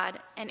himself God,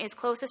 and his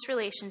closest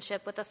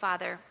relationship with the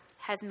Father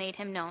has made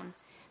him known."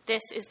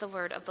 This is the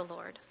word of the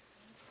Lord.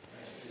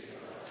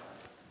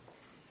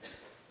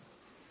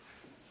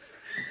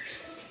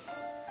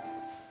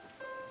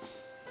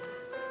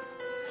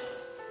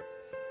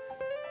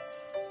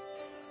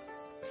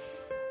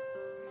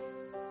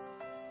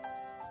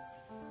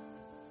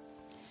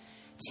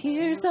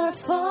 Tears are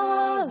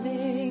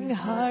falling,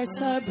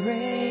 hearts are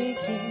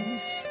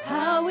breaking.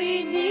 How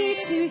we need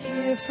to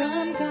hear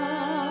from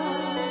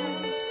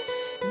God.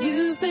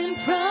 You've been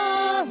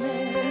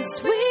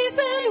promised, we've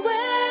been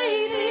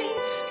waiting.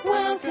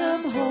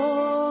 Welcome,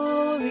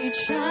 Holy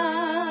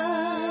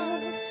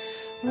Child.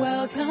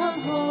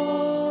 Welcome,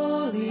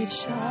 Holy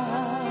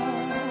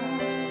Child.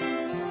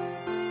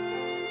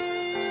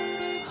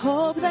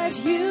 Hope that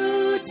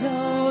you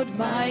don't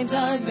mind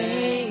our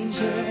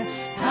manger.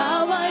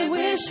 How I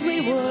wish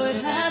we would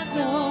have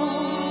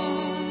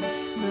known.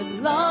 The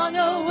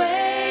long-awaited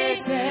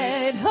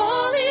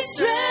holy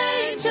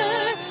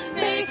stranger,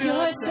 make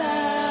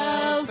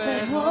yourself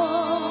at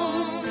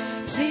home.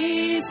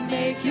 Please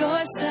make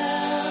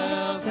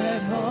yourself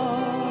at home.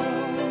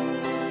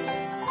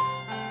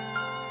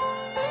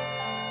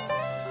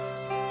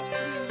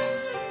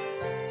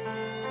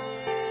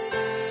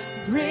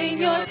 Bring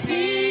your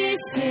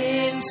peace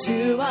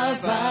into our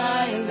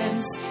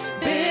violence.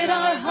 Bid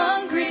our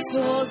hungry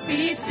souls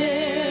be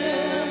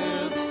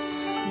filled.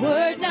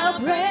 Word now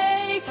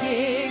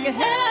breaking,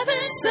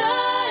 heaven's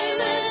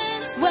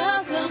silence.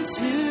 Welcome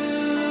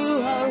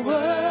to our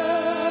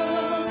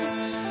world.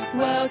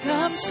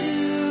 Welcome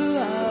to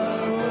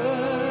our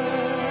world.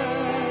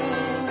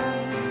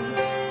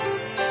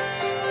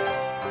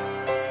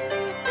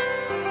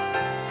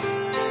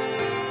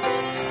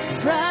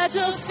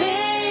 Fragile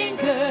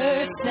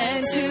fingers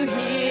sent to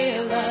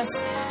heal us.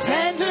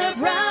 Tender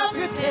brow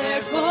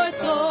prepared for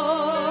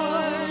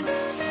thorn.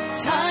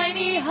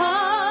 Tiny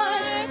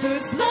heart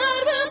whose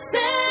blood will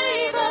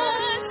save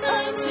us.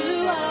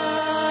 Unto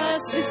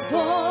us is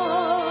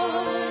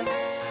born.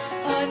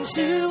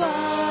 Unto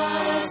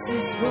us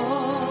is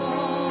born.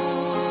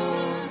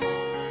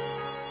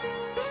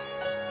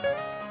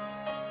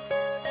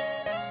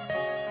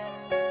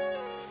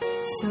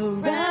 So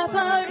wrap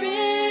our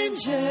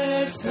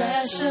injured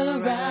flesh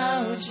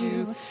around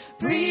you.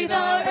 Breathe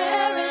our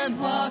air and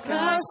walk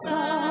our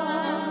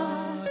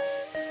song.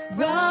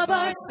 Rob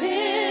our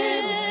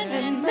sin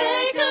and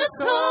make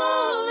us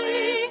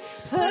holy.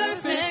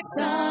 Perfect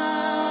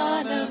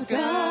Son of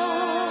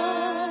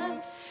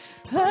God.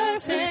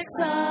 Perfect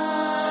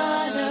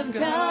Son of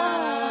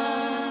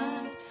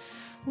God.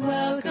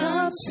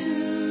 Welcome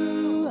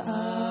to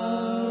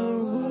our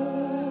world.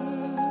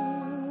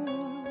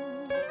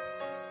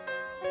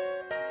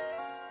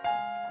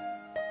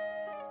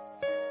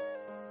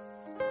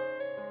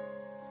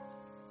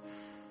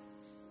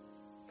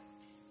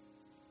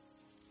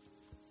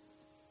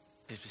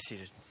 Please be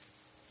seated.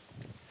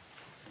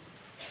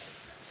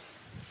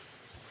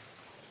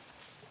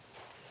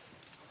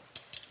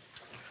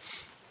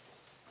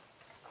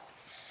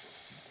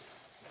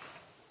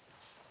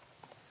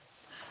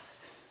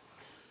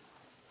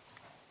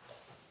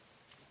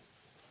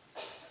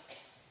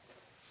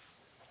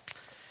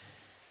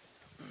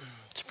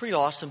 It's a pretty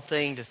awesome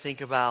thing to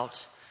think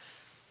about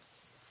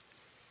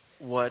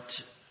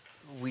what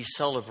we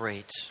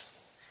celebrate,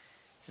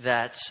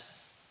 that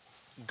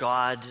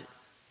God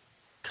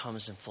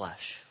comes in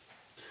flesh.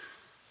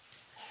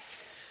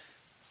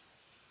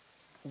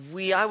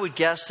 I would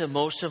guess that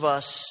most of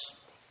us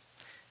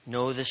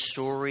know this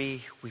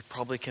story. We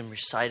probably can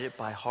recite it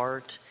by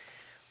heart.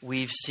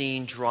 We've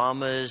seen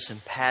dramas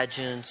and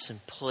pageants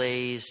and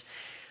plays.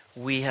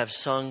 We have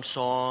sung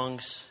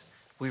songs.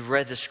 We've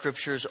read the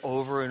scriptures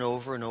over and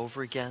over and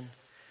over again.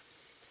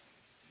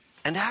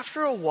 And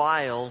after a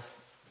while,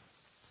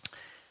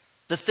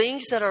 the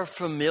things that are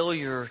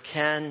familiar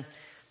can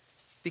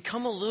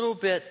become a little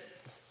bit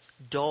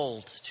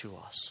dulled to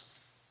us.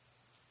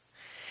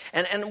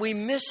 And we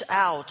miss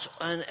out,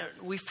 and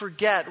we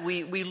forget,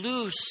 we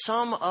lose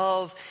some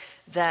of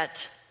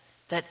that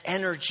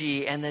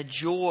energy and the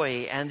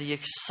joy and the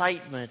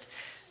excitement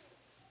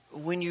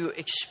when you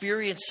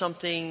experience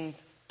something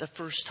the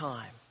first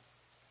time.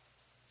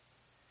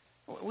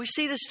 We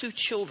see this through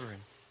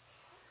children.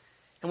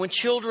 And when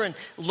children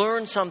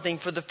learn something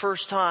for the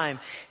first time,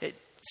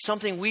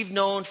 something we've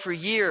known for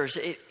years,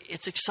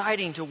 it's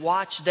exciting to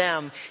watch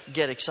them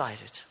get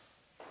excited.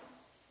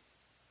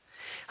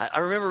 I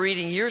remember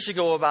reading years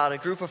ago about a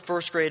group of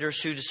first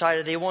graders who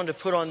decided they wanted to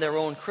put on their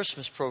own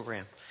Christmas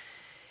program.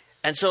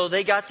 And so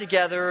they got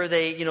together,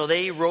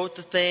 they wrote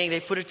the thing, they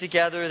put it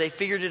together, they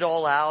figured it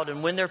all out.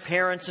 And when their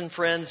parents and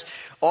friends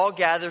all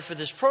gathered for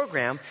this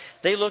program,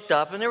 they looked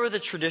up and there were the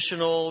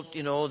traditional,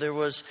 there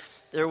was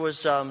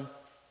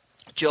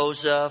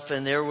Joseph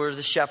and there were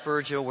the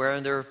shepherds,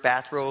 wearing their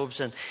bathrobes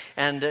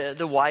and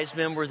the wise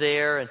men were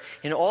there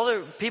and all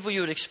the people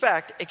you would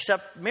expect,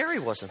 except Mary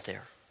wasn't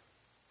there.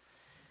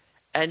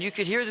 And you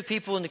could hear the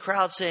people in the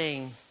crowd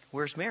saying,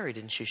 "Where's Mary?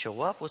 Didn't she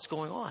show up? What's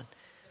going on?"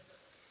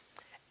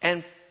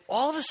 And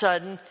all of a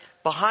sudden,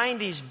 behind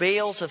these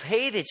bales of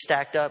hay they'd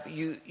stacked up,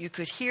 you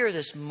could hear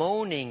this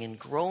moaning and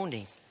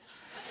groaning.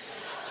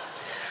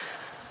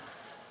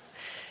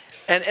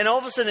 and all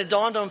of a sudden it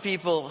dawned on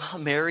people,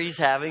 Mary's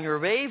having her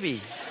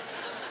baby.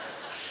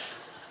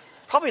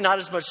 Probably not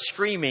as much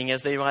screaming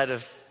as they might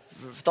have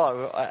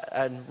thought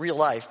in real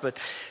life, but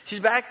she's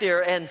back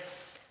there and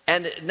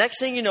next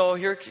thing you know,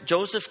 here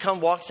Joseph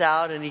walks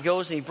out and he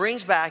goes and he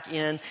brings back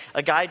in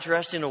a guy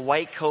dressed in a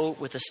white coat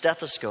with a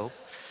stethoscope.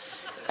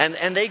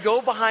 And they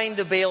go behind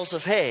the bales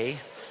of hay.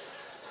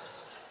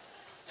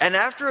 And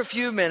after a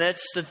few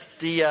minutes,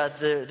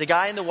 the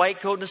guy in the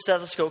white coat and the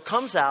stethoscope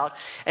comes out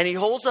and he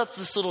holds up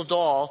this little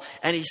doll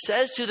and he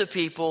says to the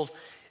people,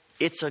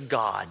 "It's a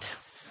god."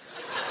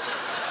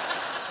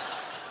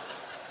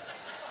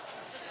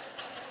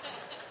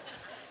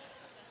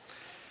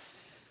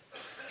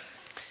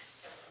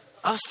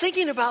 I was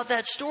thinking about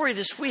that story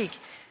this week,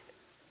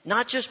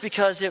 not just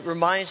because it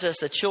reminds us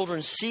that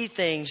children see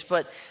things,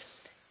 but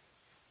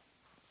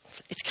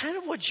it's kind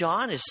of what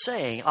John is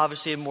saying,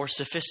 obviously in more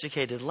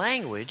sophisticated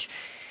language,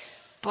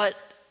 but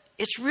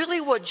it's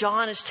really what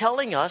John is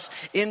telling us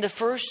in the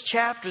first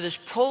chapter, this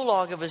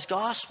prologue of his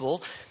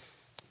gospel.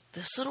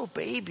 This little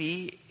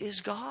baby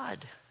is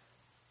God.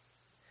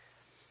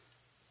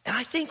 And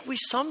I think we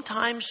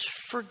sometimes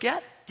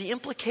forget the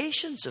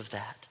implications of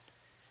that.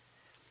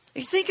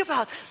 You think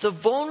about the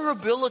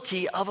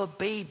vulnerability of a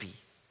baby.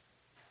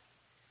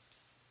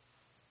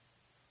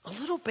 A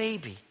little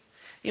baby.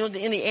 In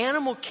the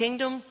animal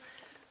kingdom,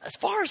 as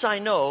far as I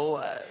know,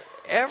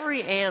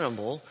 every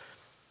animal,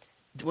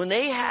 when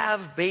they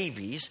have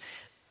babies,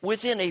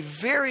 within a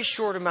very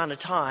short amount of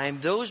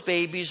time, those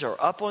babies are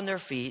up on their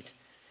feet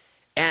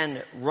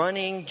and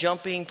running,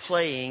 jumping,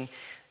 playing,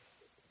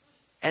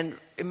 and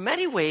in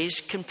many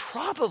ways can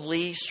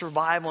probably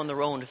survive on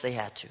their own if they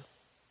had to.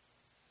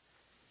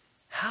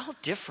 How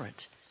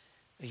different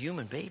a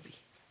human baby.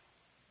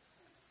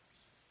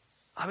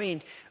 I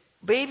mean,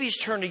 babies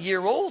turn a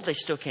year old, they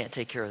still can't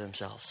take care of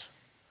themselves.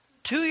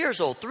 2 years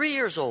old, 3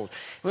 years old.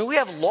 I mean, we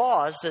have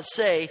laws that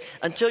say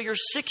until you're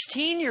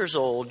 16 years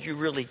old,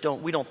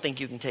 we don't think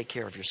you can take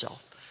care of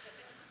yourself.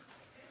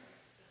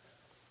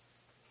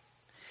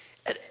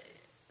 And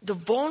the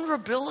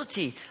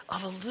vulnerability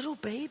of a little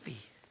baby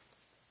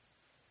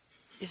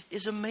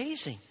is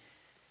amazing.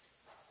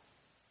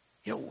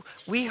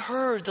 We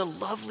heard the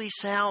lovely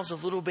sounds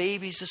of little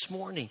babies this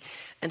morning.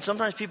 And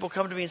sometimes people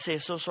come to me and say,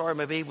 "I'm so sorry,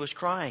 my baby was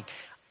crying."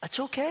 That's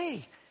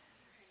okay.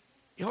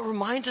 It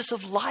reminds us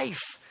of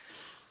life.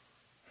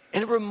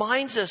 And it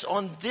reminds us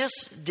on this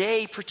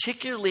day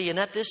particularly and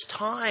at this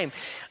time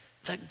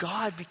that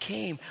God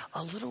became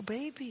a little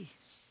baby.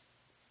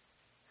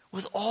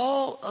 With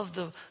all of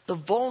the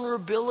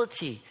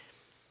vulnerability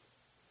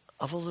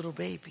of a little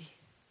baby.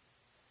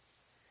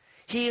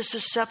 He is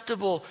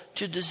susceptible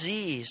to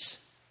disease,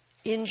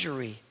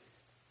 injury,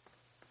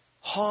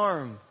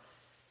 harm.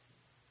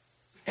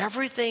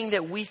 Everything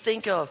that we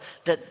think of,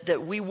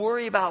 that we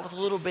worry about with a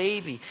little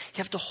baby, you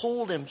have to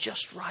hold him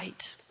just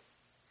right.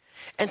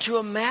 And to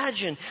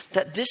imagine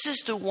that this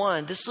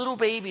little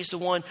baby is the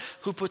one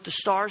who put the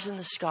stars in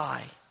the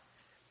sky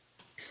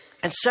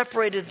and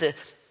separated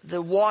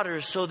the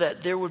waters so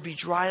that there would be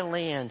dry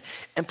land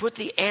and put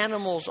the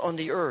animals on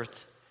the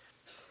earth.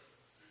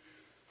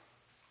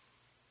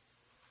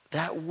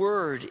 That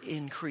word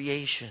in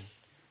creation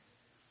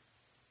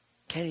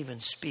can't even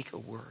speak a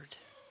word.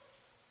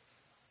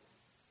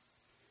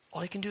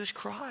 All he can do is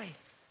cry.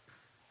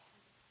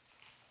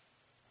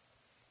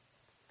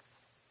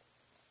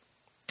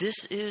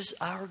 This is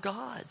our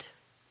God.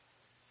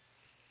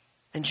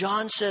 And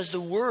John says the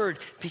Word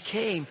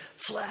became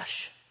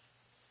flesh.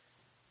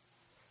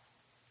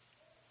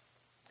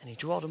 And he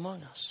dwelt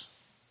among us.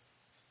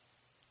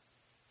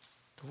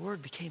 The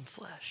Word became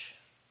flesh.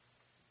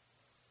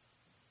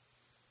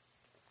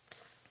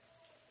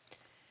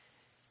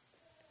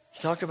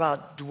 You talk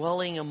about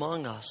dwelling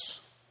among us.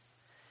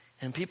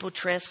 And people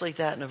translate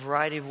that in a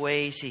variety of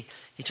ways. He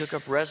took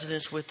up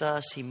residence with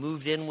us. He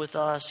moved in with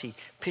us. He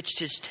pitched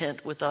his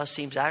tent with us.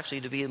 Seems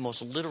actually to be the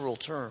most literal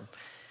term.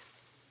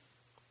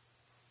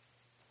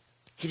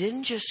 He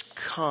didn't just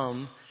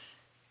come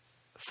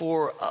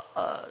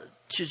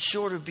to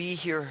sort of be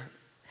here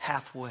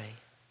halfway.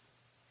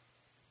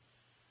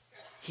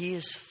 He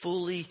is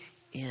fully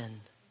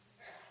in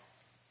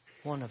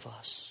one of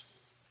us.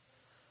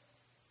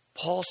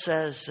 Paul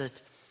says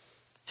that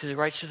he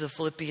writes to the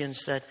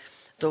Philippians that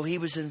though he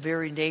was in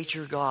very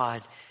nature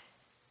God,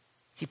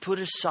 he put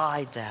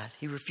aside that.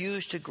 He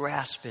refused to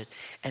grasp it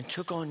and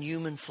took on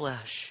human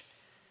flesh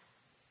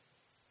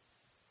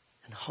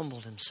and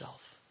humbled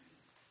himself.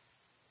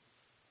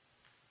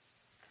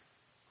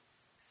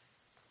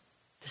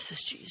 This is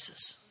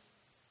Jesus.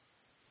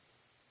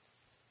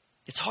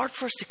 It's hard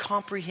for us to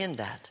comprehend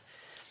that.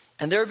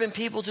 And there have been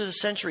people through the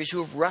centuries who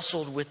have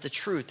wrestled with the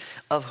truth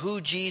of who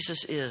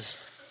Jesus is.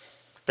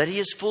 That he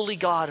is fully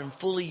God and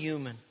fully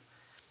human.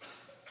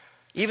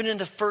 Even in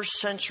the first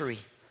century,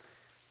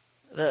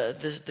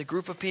 the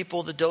group of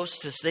people, the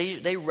Docetists,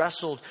 they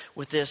wrestled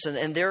with this.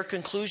 And their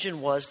conclusion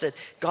was that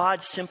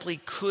God simply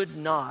could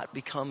not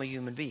become a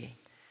human being.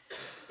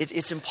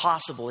 It's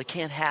impossible. It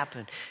can't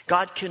happen.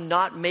 God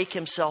cannot make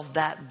himself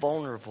that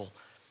vulnerable.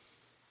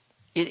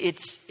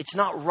 It's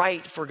not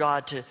right for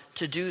God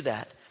to do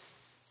that.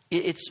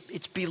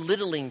 It's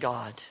belittling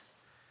God.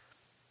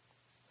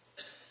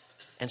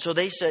 And so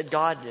they said,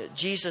 God,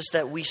 Jesus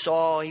that we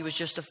saw, he was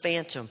just a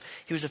phantom.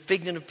 He was a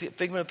figment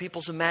of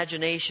people's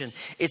imagination.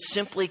 It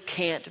simply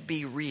can't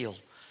be real.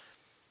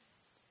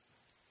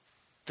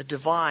 The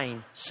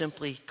divine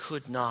simply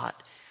could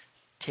not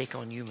take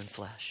on human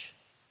flesh.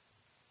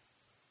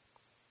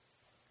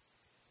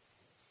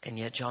 And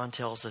yet John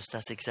tells us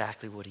that's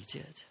exactly what he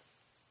did.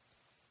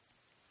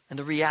 And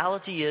the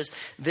reality is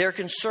their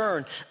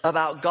concern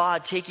about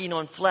God taking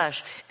on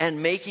flesh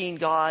and making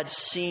God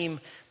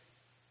seem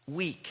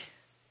weak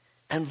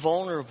and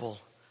vulnerable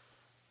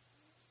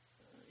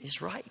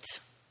is right.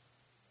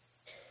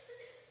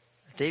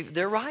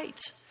 They're right.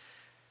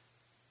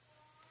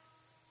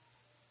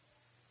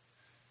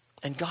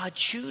 And God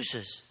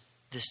chooses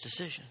this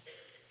decision.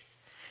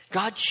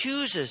 God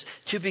chooses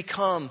to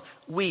become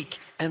weak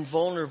and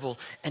vulnerable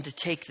and to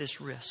take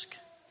this risk.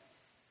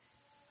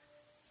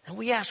 And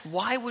we ask,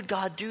 why would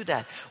God do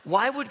that?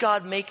 Why would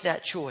God make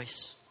that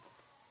choice?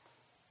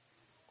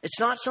 It's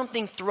not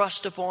something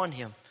thrust upon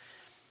him.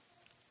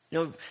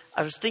 You know,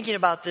 I was thinking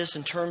about this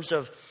in terms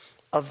of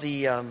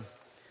the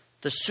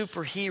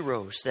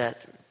superheroes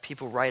that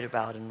people write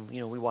about, and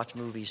you know, we watch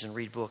movies and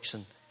read books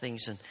and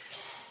things, and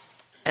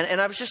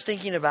I was just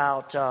thinking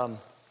about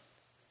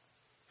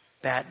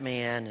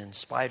Batman and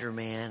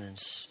Spider-Man and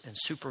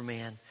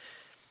Superman,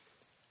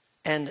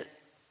 and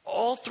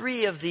all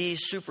three of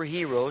these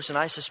superheroes, and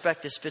I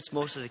suspect this fits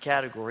most of the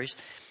categories.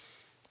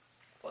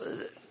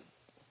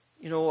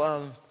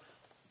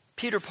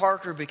 Peter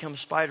Parker becomes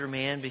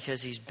Spider-Man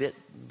because he's bit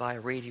by a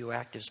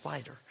radioactive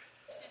spider.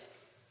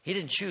 He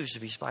didn't choose to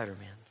be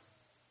Spider-Man.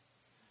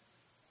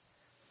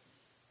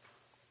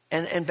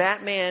 And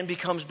Batman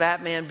becomes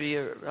Batman.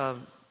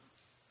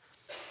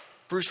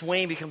 Bruce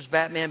Wayne becomes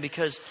Batman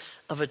because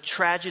of a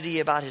tragedy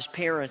about his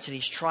parents, and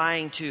he's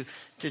trying to.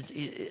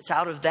 It's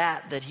out of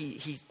that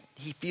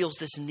he feels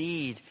this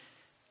need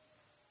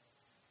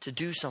to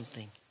do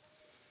something.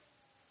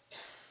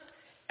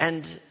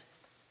 And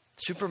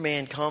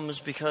Superman comes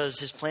because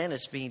his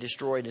planet's being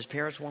destroyed and his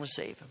parents want to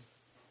save him.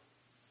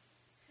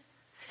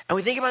 And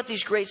we think about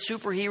these great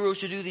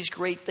superheroes who do these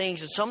great things,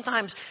 and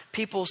sometimes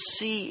people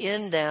see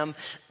in them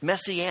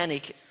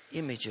messianic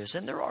images,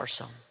 and there are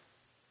some.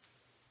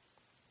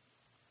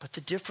 But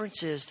the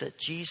difference is that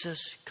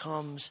Jesus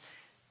comes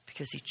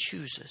because he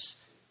chooses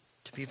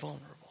to be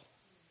vulnerable.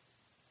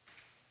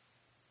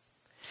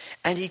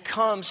 And he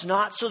comes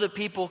not so that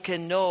people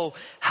can know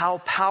how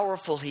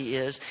powerful he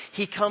is.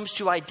 He comes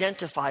to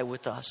identify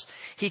with us.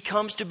 He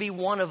comes to be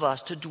one of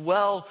us, to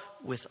dwell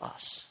with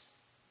us,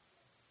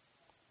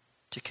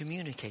 to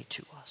communicate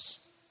to us.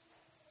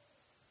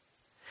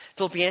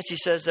 Philip Yancey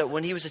says that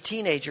when he was a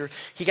teenager,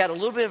 he got a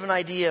little bit of an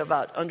idea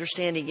about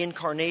understanding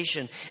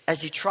incarnation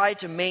as he tried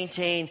to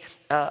maintain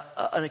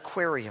an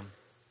aquarium.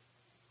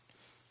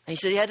 And he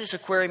said he had this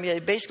aquarium. He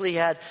basically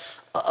had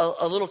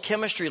a little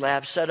chemistry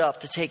lab set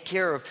up to take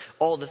care of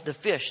all the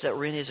fish that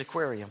were in his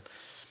aquarium.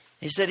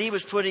 He said he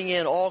was putting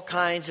in all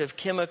kinds of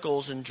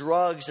chemicals and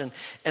drugs and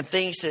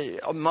things,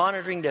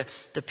 monitoring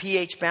the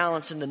pH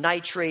balance and the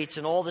nitrates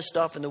and all this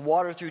stuff and the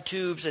water through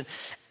tubes.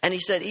 And he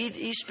said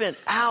he spent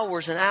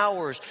hours and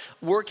hours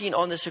working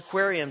on this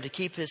aquarium to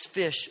keep his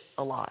fish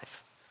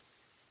alive.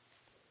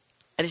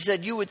 And he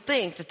said you would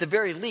think that at the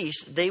very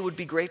least they would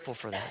be grateful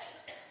for that.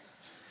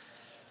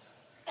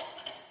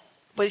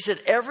 But he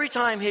said every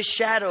time his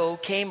shadow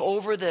came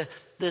over the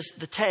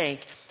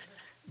tank,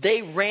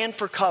 they ran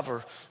for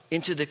cover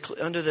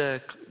under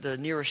the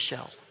nearest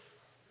shell.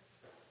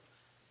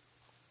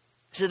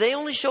 He said they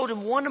only showed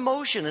him one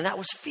emotion, and that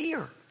was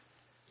fear.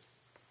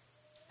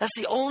 That's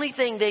the only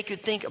thing they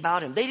could think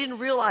about him. They didn't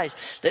realize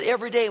that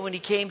every day when he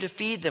came to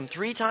feed them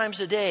 3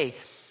 times a day,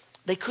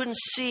 they couldn't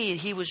see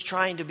he was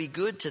trying to be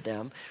good to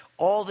them.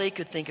 All they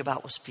could think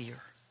about was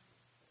fear.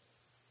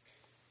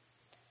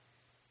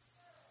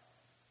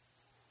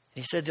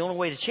 He said the only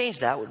way to change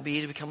that would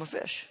be to become a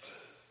fish.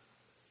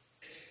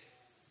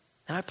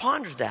 And I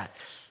pondered that.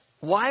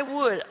 Why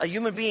would a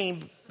human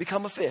being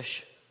become a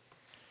fish?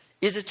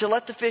 Is it to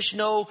let the fish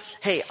know,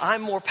 hey,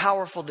 I'm more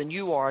powerful than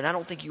you are, and I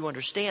don't think you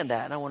understand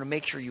that, and I want to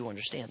make sure you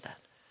understand that?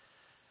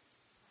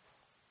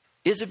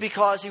 Is it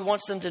because he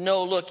wants them to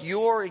know, look,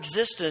 your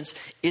existence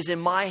is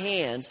in my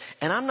hands,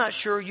 and I'm not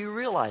sure you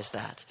realize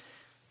that,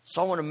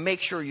 so I want to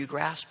make sure you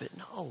grasp it?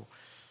 No.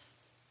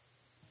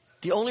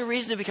 The only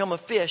reason to become a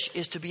fish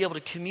is to be able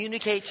to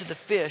communicate to the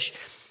fish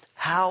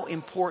how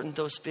important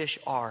those fish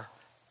are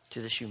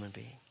to this human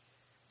being.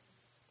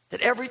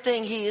 That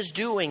everything he is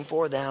doing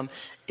for them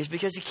is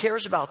because he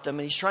cares about them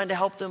and he's trying to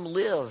help them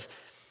live.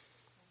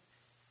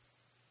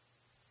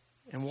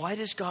 And why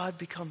does God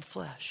become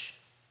flesh?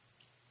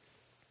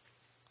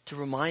 To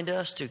remind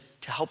us, to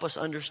help us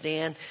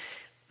understand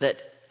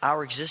that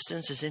our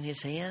existence is in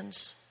his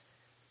hands.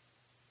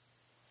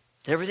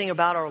 Everything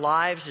about our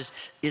lives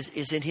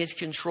is in his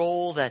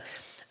control, that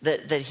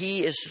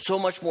he is so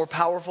much more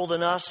powerful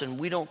than us and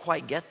we don't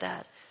quite get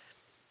that.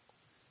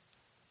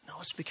 No,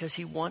 it's because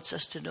he wants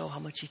us to know how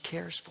much he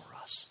cares for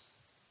us.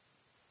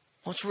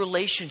 Wants a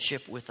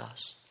relationship with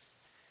us.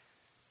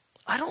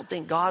 I don't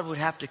think God would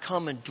have to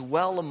come and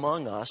dwell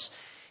among us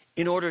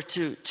in order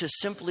to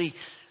simply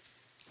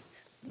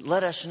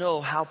let us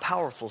know how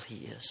powerful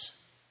he is.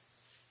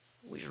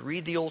 We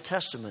read the Old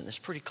Testament, it's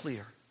pretty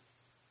clear.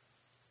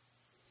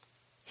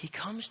 He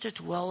comes to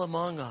dwell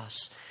among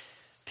us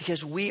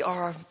because we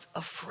are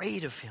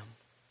afraid of him.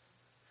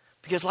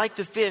 Because like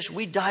the fish,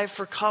 we dive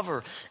for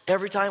cover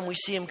every time we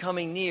see him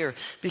coming near.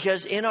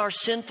 Because in our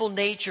sinful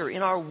nature,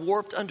 in our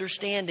warped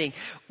understanding,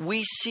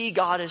 we see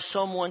God as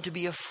someone to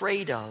be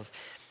afraid of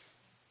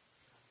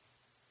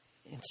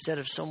instead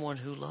of someone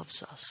who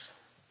loves us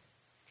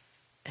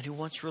and who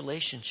wants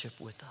relationship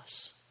with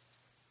us.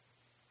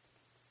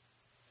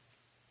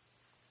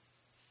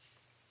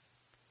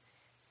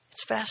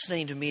 It's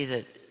fascinating to me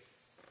that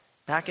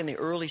back in the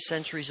early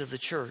centuries of the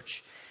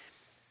church,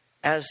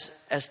 as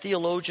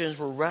theologians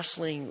were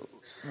wrestling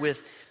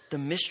with the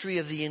mystery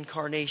of the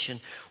incarnation,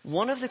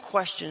 one of the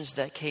questions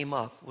that came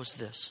up was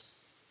this: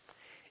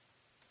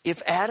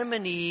 if Adam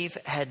and Eve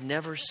had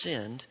never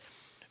sinned,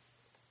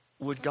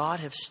 would God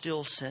have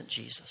still sent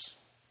Jesus?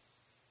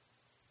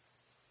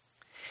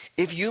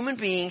 If human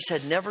beings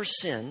had never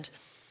sinned,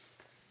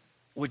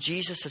 would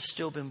Jesus have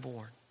still been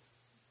born?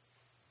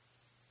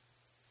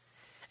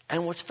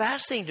 And what's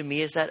fascinating to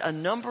me is that a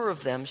number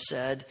of them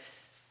said,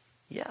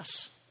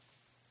 yes,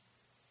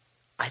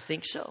 I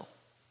think so.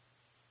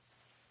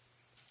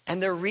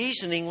 And their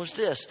reasoning was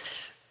this: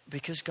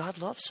 because God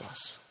loves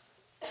us.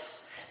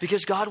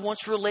 Because God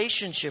wants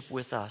relationship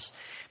with us.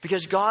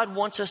 Because God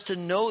wants us to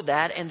know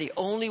that, and the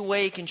only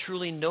way he can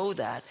truly know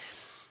that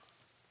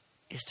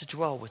is to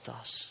dwell with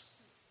us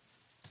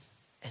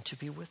and to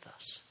be with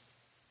us.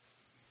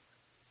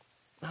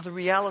 Now the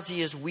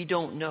reality is we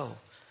don't know.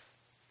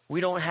 We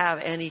don't have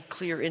any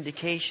clear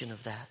indication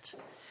of that.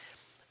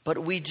 But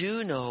we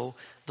do know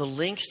the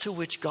lengths to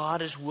which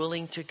God is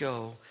willing to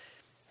go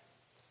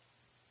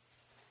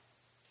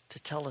to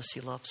tell us he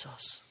loves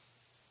us.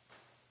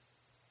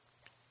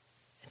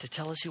 And to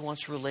tell us he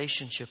wants a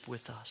relationship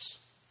with us.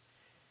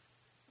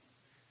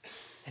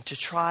 And to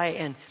try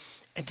and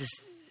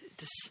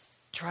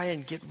try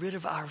and get rid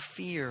of our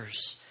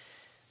fears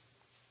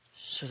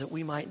so that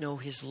we might know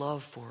his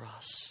love for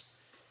us.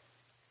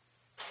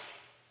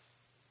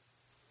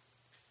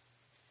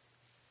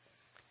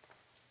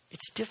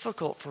 It's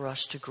difficult for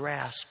us to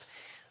grasp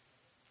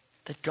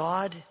that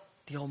God,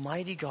 the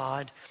Almighty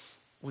God,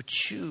 would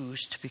choose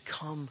to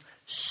become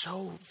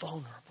so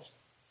vulnerable,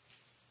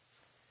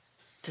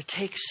 to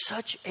take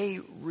such a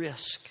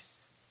risk.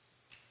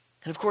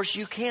 And of course,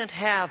 you can't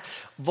have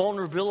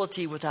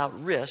vulnerability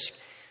without risk,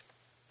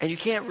 and you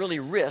can't really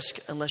risk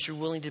unless you're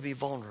willing to be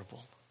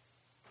vulnerable.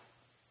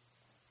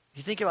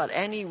 You think about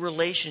any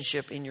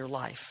relationship in your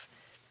life.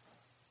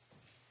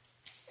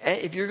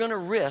 If you're going to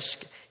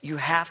risk, you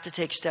have to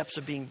take steps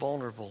of being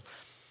vulnerable.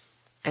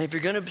 And if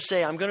you're going to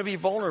say, I'm going to be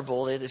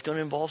vulnerable, it's going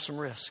to involve some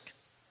risk.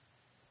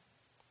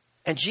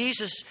 And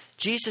Jesus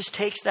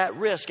takes that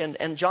risk.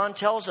 And John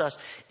tells us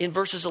in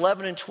verses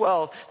 11 and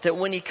 12 that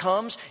when he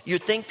comes,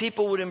 you'd think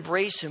people would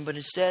embrace him, but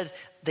instead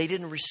they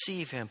didn't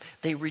receive him.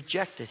 They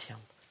rejected him.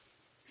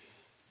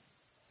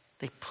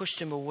 They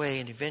pushed him away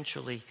and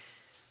eventually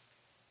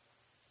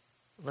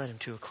led him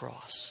to a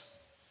cross.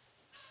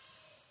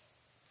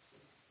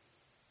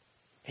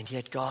 And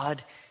yet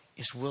God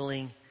is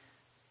willing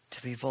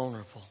to be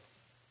vulnerable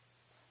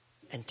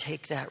and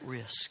take that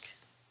risk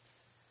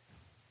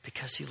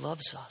because he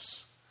loves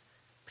us,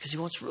 because he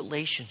wants a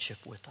relationship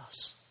with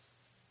us.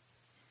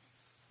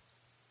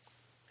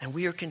 And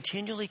we are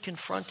continually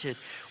confronted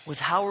with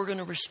how we're going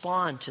to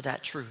respond to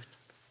that truth.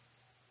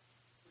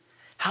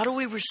 How do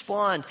we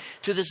respond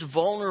to this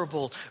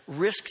vulnerable,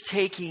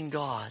 risk-taking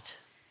God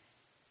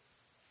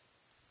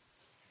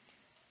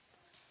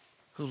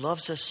who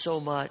loves us so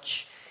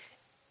much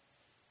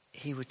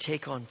he would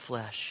take on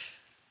flesh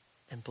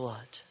and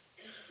blood?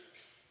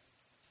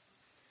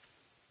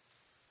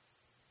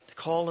 The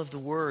call of the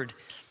word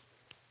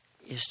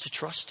is to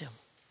trust him,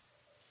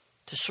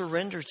 to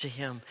surrender to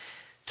him,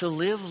 to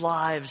live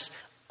lives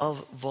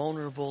of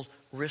vulnerable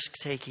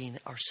risk-taking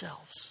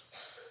ourselves.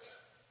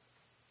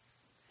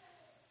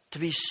 To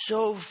be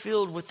so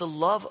filled with the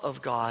love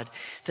of God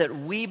that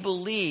we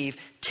believe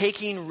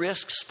taking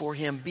risks for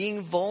him,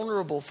 being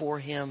vulnerable for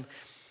him,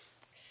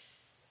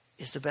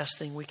 is the best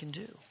thing we can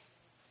do.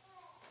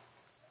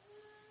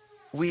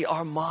 We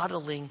are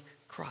modeling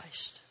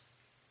Christ.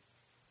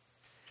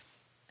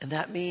 And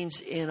that means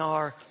in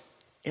our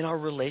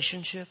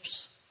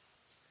relationships,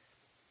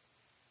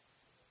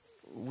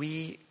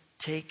 we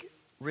take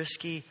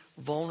risky,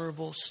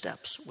 vulnerable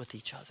steps with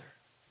each other.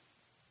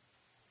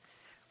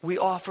 We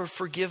offer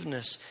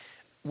forgiveness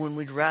when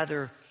we'd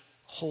rather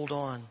hold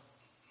on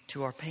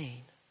to our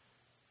pain.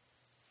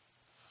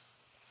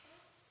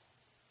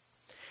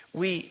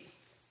 We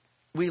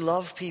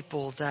love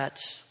people that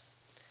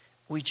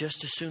we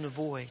just as soon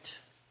avoid.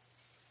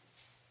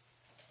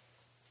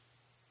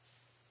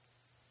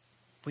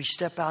 We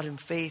step out in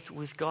faith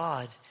with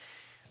God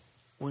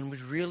when we'd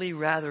really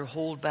rather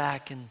hold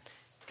back and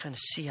kind of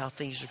see how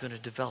things are going to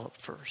develop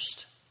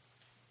first.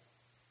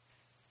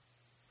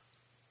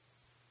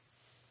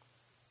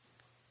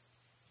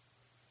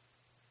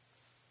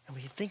 And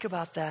we think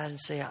about that and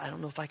say, I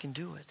don't know if I can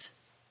do it.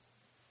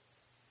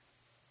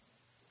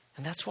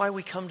 And that's why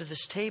we come to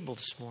this table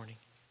this morning.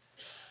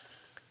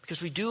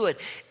 Because we do it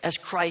as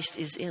Christ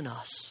is in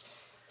us.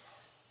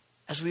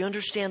 As we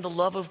understand the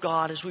love of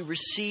God, as we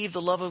receive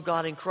the love of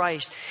God in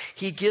Christ,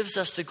 He gives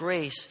us the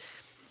grace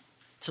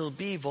to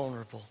be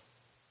vulnerable,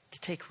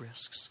 to take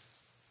risks.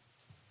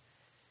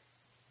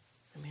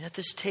 I mean, at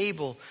this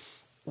table,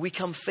 we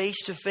come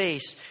face to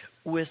face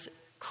with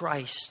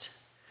Christ,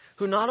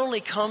 who not only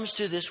comes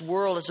to this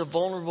world as a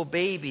vulnerable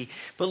baby,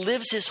 but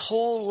lives His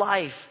whole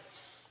life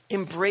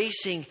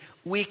embracing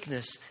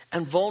weakness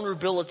and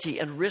vulnerability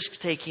and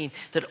risk-taking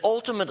that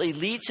ultimately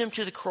leads Him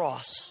to the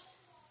cross.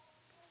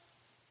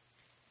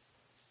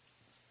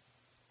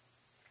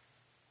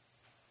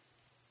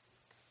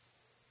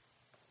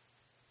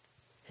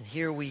 And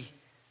here we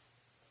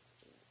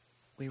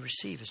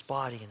receive His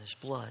body and His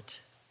blood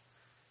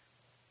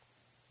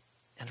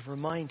and are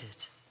reminded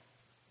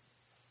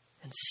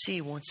and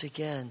see once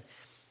again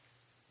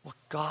what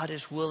God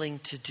is willing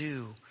to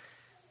do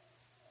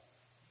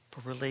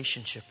for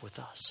relationship with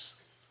us.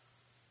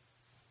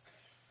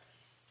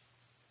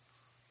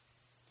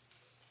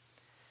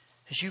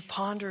 As you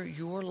ponder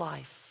your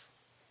life,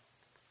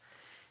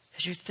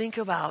 as you think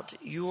about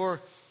your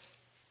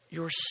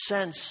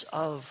sense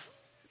of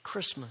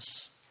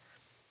Christmas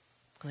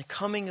and the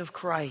coming of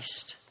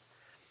Christ,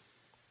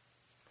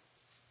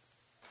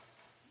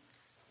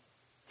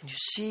 and you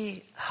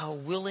see how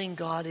willing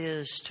God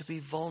is to be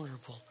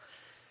vulnerable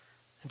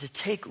and to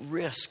take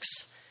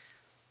risks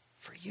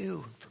for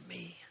you and for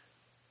me,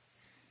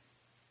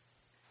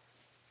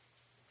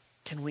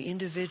 can we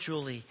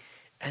individually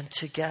and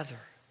together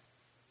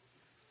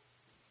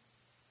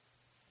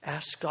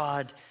ask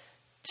God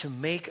to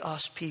make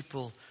us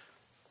people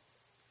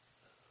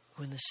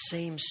who in the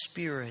same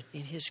Spirit,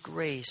 in His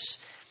grace,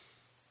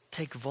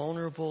 take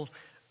vulnerable,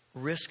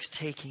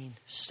 risk-taking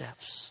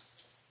steps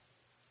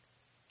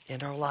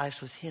in our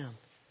lives with Him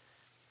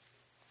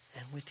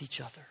and with each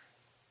other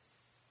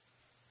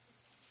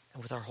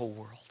and with our whole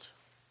world.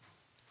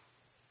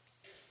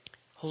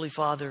 Holy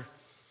Father,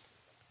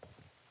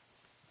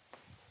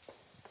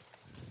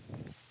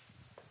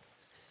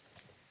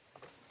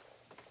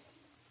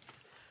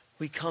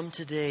 we come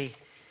today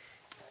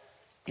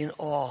in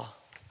awe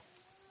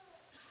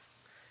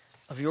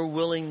of your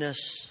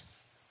willingness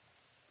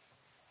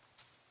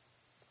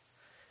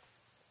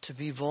to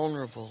be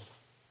vulnerable,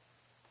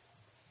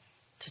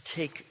 to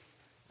take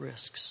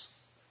risks.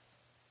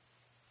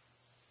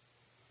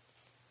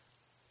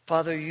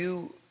 Father,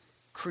 you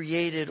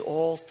created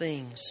all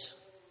things.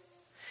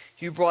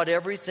 You brought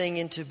everything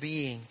into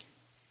being.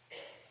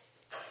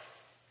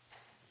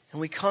 And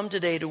we come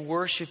today to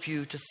worship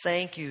you, to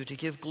thank you, to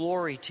give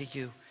glory to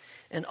you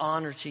and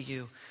honor to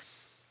you.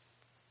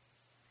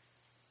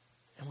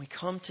 And we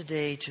come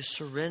today to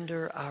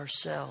surrender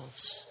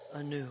ourselves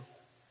anew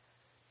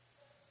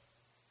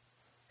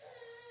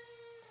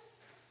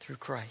through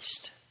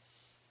Christ.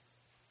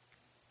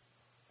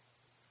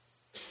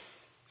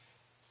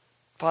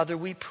 Father,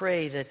 we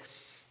pray that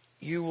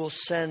you will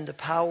send the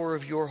power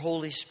of your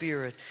Holy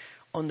Spirit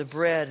on the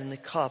bread and the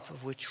cup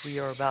of which we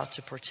are about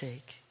to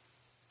partake.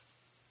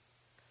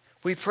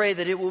 We pray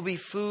that it will be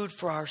food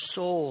for our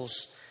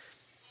souls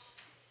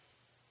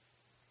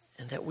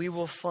and that we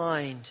will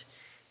find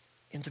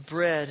in the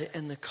bread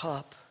and the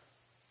cup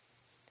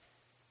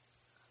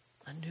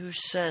a new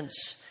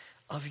sense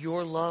of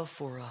your love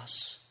for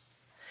us,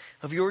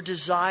 of your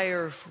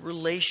desire for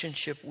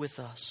relationship with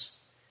us,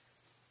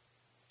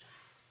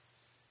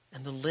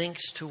 and the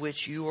lengths to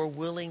which you are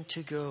willing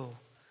to go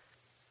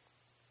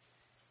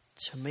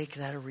to make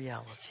that a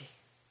reality.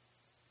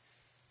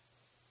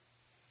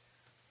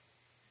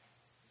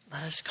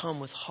 Let us come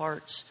with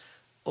hearts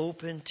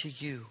open to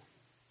you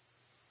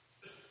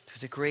through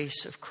the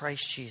grace of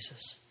Christ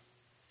Jesus.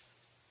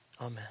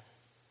 Amen.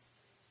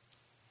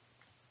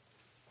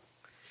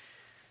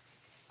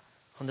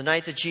 On the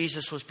night that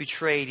Jesus was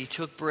betrayed, he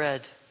took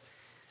bread.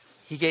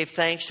 He gave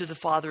thanks to the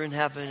Father in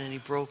heaven and he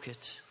broke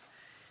it.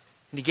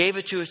 And he gave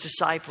it to his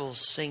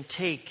disciples, saying,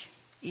 "Take,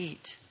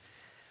 eat.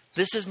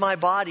 This is my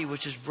body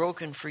which is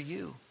broken for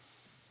you.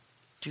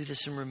 Do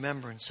this in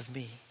remembrance of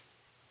me."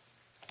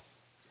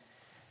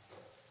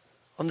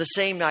 On the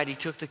same night, he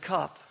took the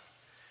cup,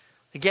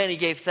 Again, he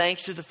gave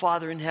thanks to the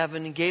Father in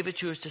heaven and gave it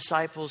to his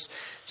disciples,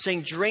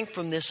 saying, "Drink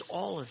from this,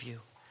 all of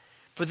you.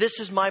 For this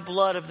is my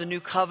blood of the new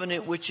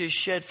covenant, which is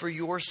shed for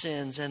your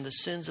sins and the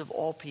sins of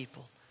all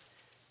people.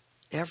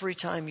 Every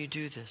time you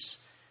do this,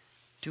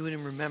 do it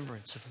in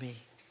remembrance of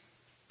me."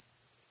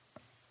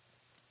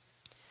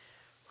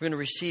 We're going to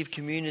receive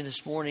communion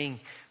this morning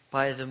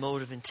by the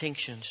mode of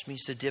intinction. This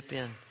means to dip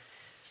in.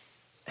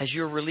 As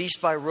you're released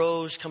by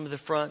rows, come to the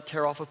front,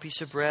 tear off a piece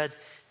of bread,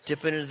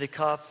 dip it into the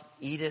cup,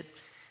 eat it,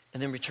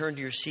 and then return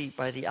to your seat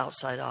by the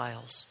outside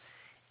aisles.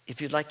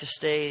 If you'd like to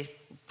stay,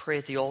 pray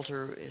at the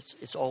altar,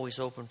 it's always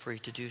open for you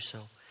to do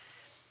so.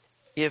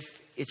 If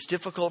it's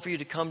difficult for you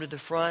to come to the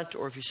front,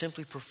 or if you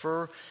simply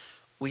prefer,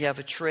 we have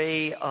a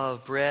tray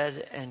of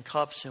bread and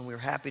cups, and we're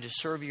happy to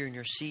serve you in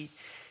your seat.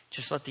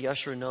 Just let the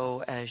usher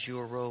know as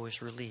your row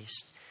is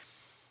released.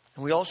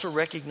 And we also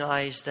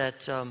recognize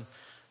that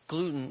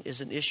gluten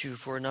is an issue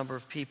for a number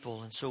of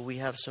people. And so we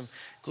have some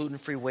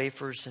gluten-free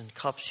wafers and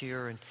cups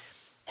here. And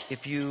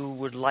if you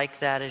would like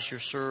that as you're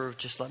served,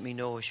 just let me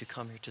know as you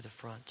come here to the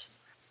front.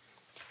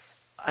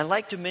 I'd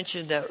like to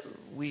mention that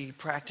we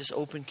practice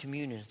open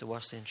communion at the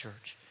Wesleyan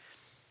Church.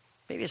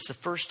 Maybe it's the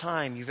first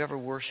time you've ever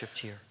worshiped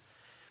here.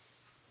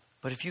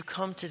 But if you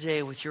come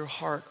today with your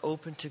heart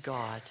open to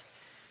God,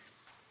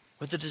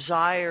 with the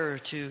desire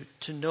to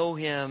know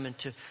him and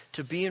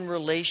to be in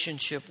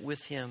relationship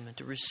with him and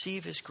to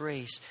receive his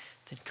grace,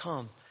 then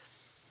come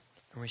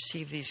and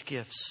receive these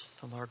gifts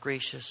from our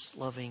gracious,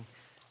 loving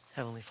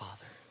Heavenly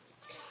Father.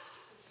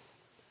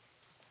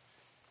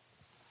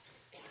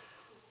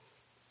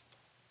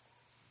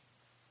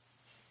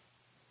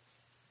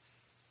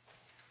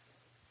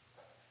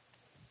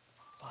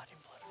 Body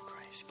and blood of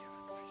Christ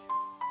given for you.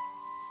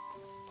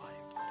 Body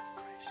and blood of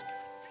Christ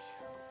given for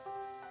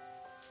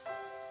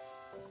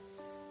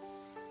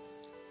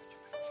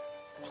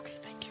you. Okay,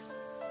 thank you.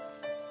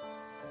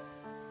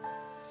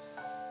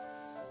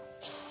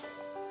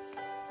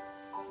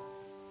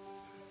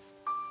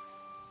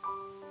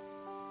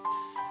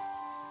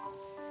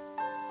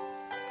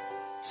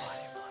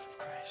 Body and blood of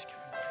Christ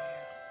given for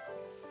you.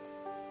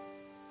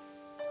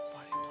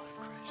 Body and blood of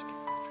Christ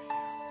given for you.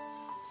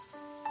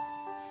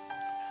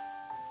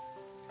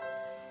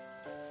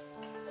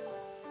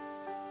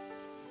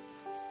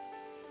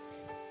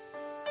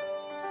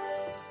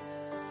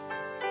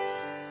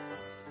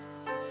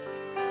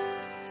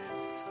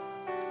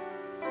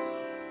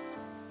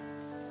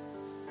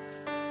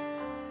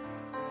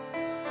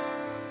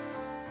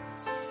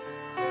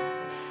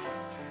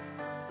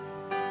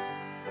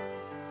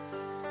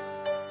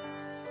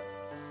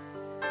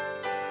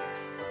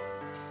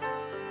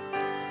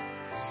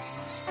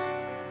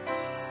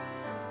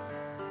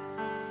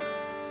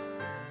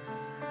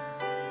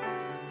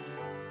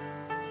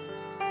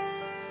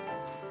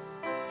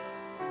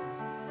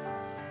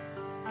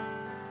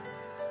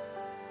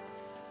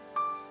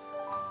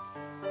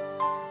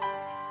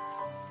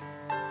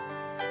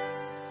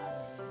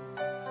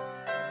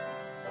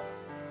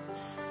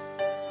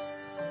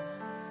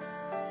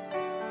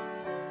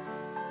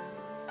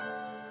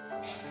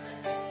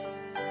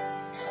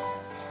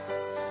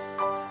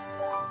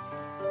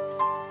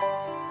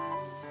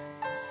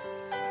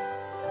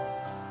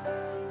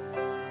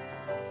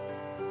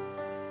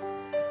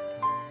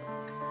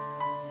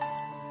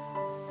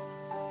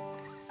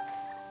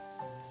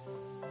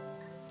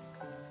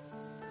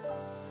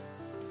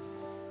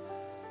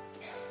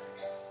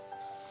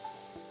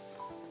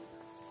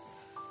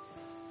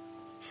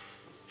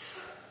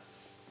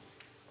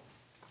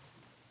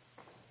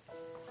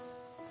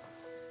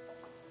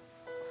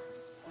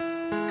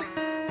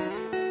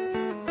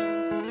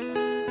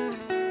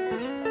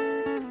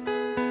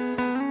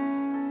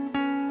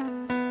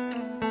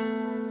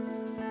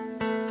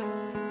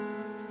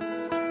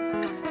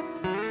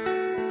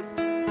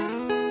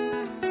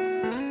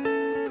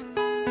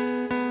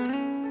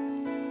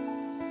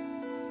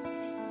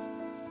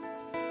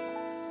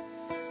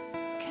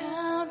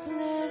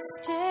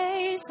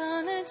 Days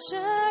on a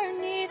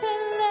journey that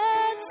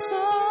led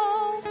so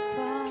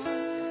far,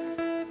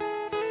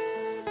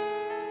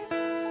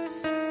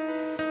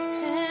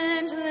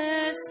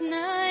 endless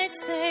nights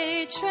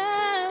they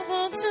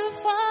traveled to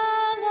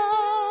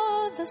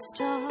follow the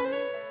star.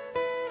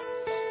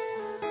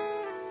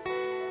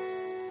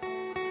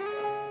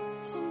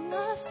 Did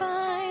not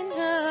find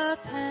a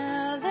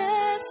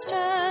palace,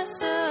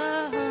 just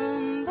a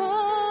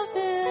humble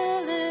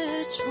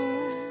village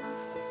home.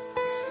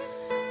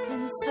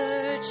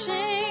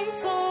 Searching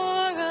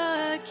for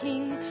a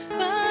king,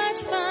 but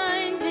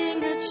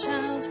finding a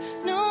child,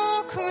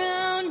 no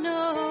crown,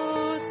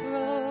 no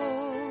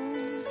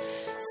throne.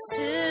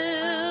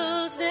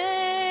 Still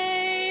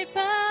they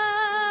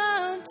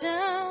bowed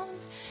down,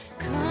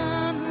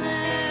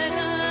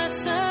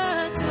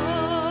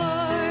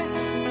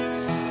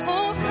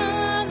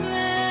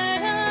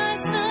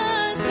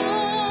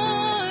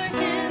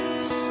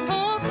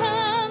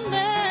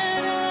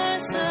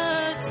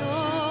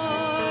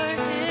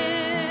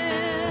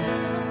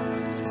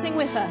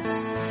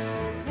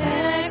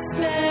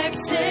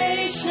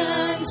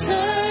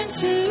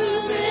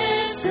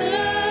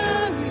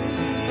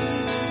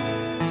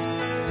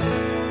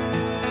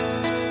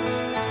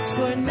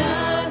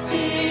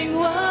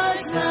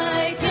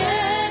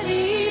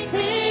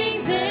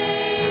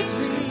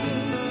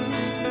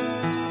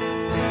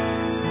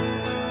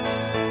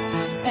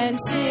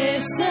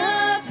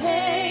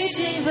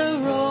 anticipating the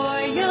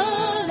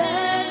royal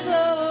land,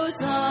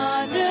 those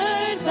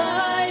honored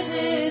by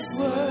this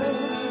world.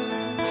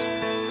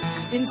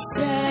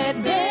 Instead,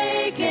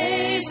 they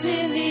gaze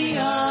in the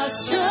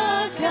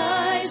awestruck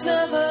eyes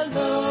of a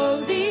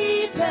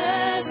lowly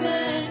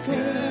peasant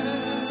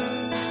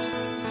girl,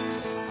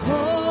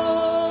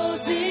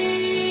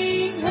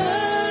 holding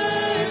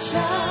her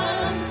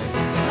child.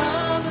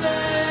 Come,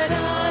 let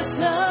us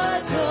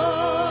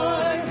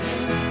adore.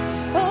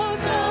 Oh,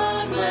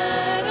 come,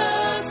 let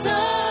us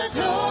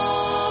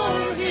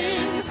adore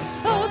him.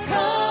 Oh,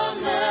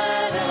 come,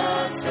 let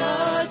us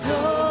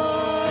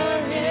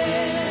adore him.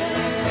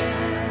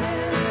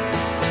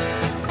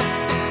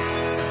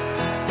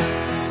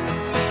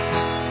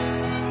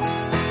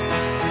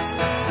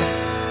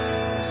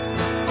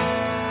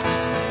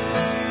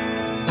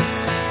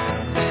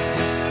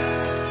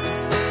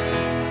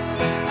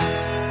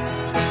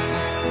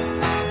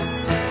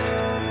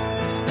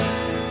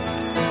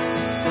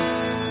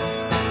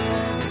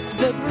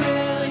 The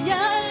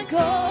brilliant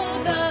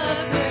gold, the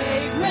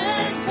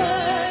fragrant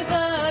myrrh,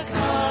 the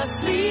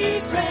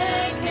costly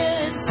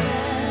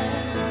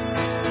frankincense,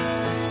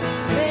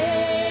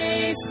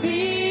 placed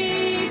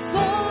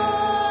before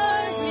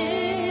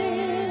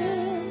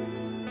him.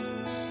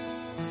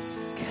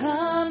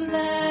 Come,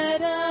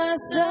 let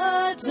us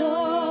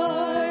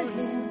adore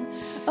him.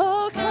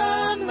 Oh,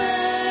 come,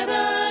 let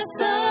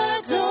us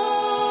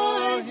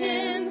adore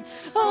him.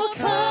 Oh,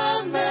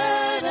 come,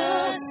 let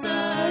us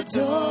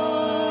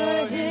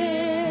adore him.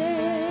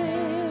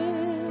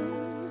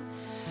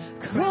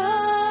 Christ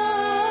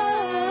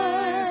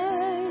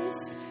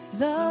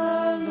the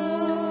Lord.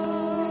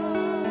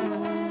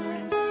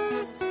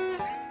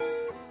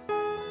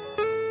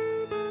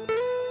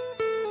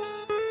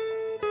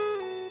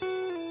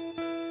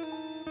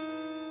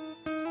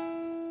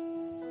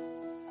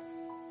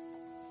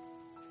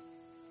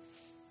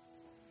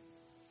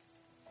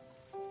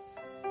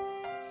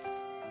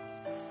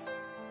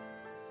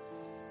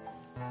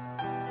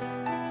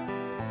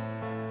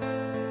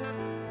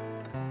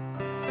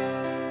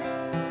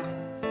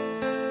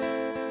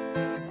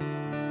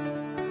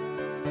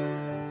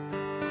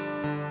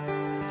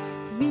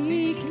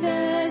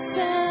 Meekness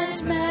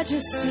and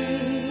majesty,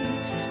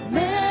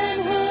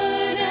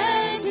 manhood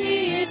and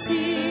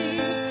deity,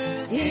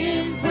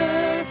 in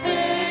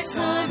perfect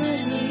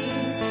harmony,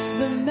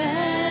 the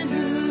man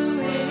who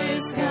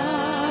is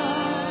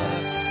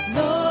God,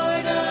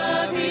 Lord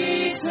of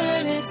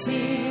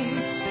eternity,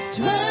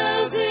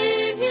 dwells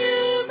in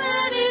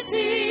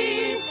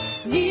humanity,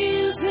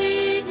 kneels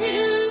in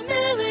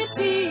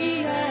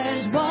humility,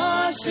 and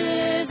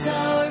washes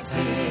our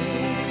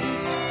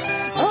feet.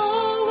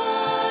 Oh,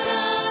 what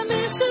a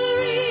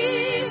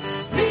mystery,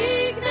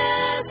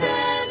 meekness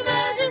and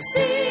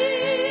majesty.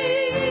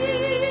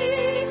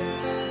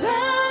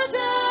 Bow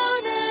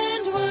down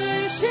and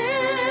worship,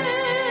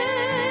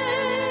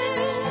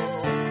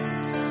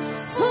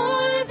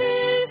 for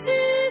this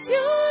is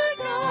your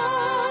God.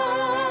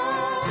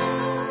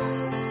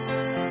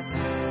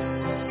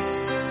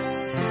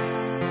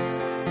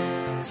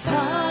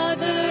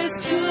 Father's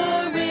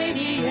pure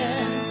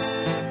radiance,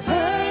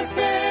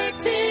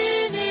 perfect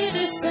in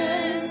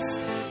innocence,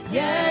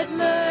 yet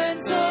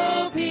learns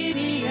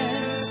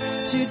obedience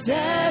to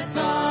death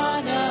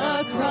on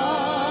a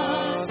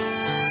cross,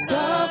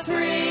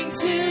 suffering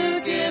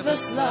to give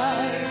us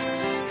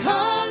life,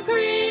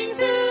 conquering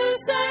through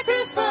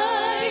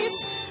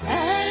sacrifice,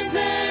 and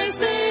as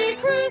they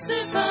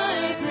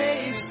crucify,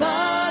 praise,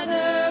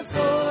 Father,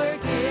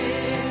 forgive.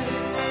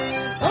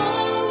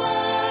 Oh,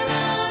 what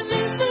a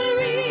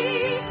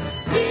mystery,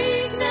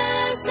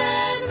 meekness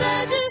and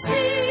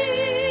majesty.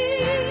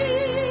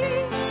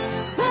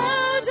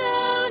 Bow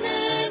down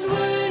and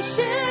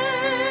worship,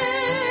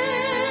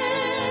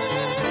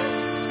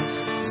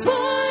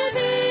 for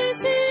this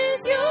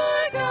is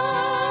your God.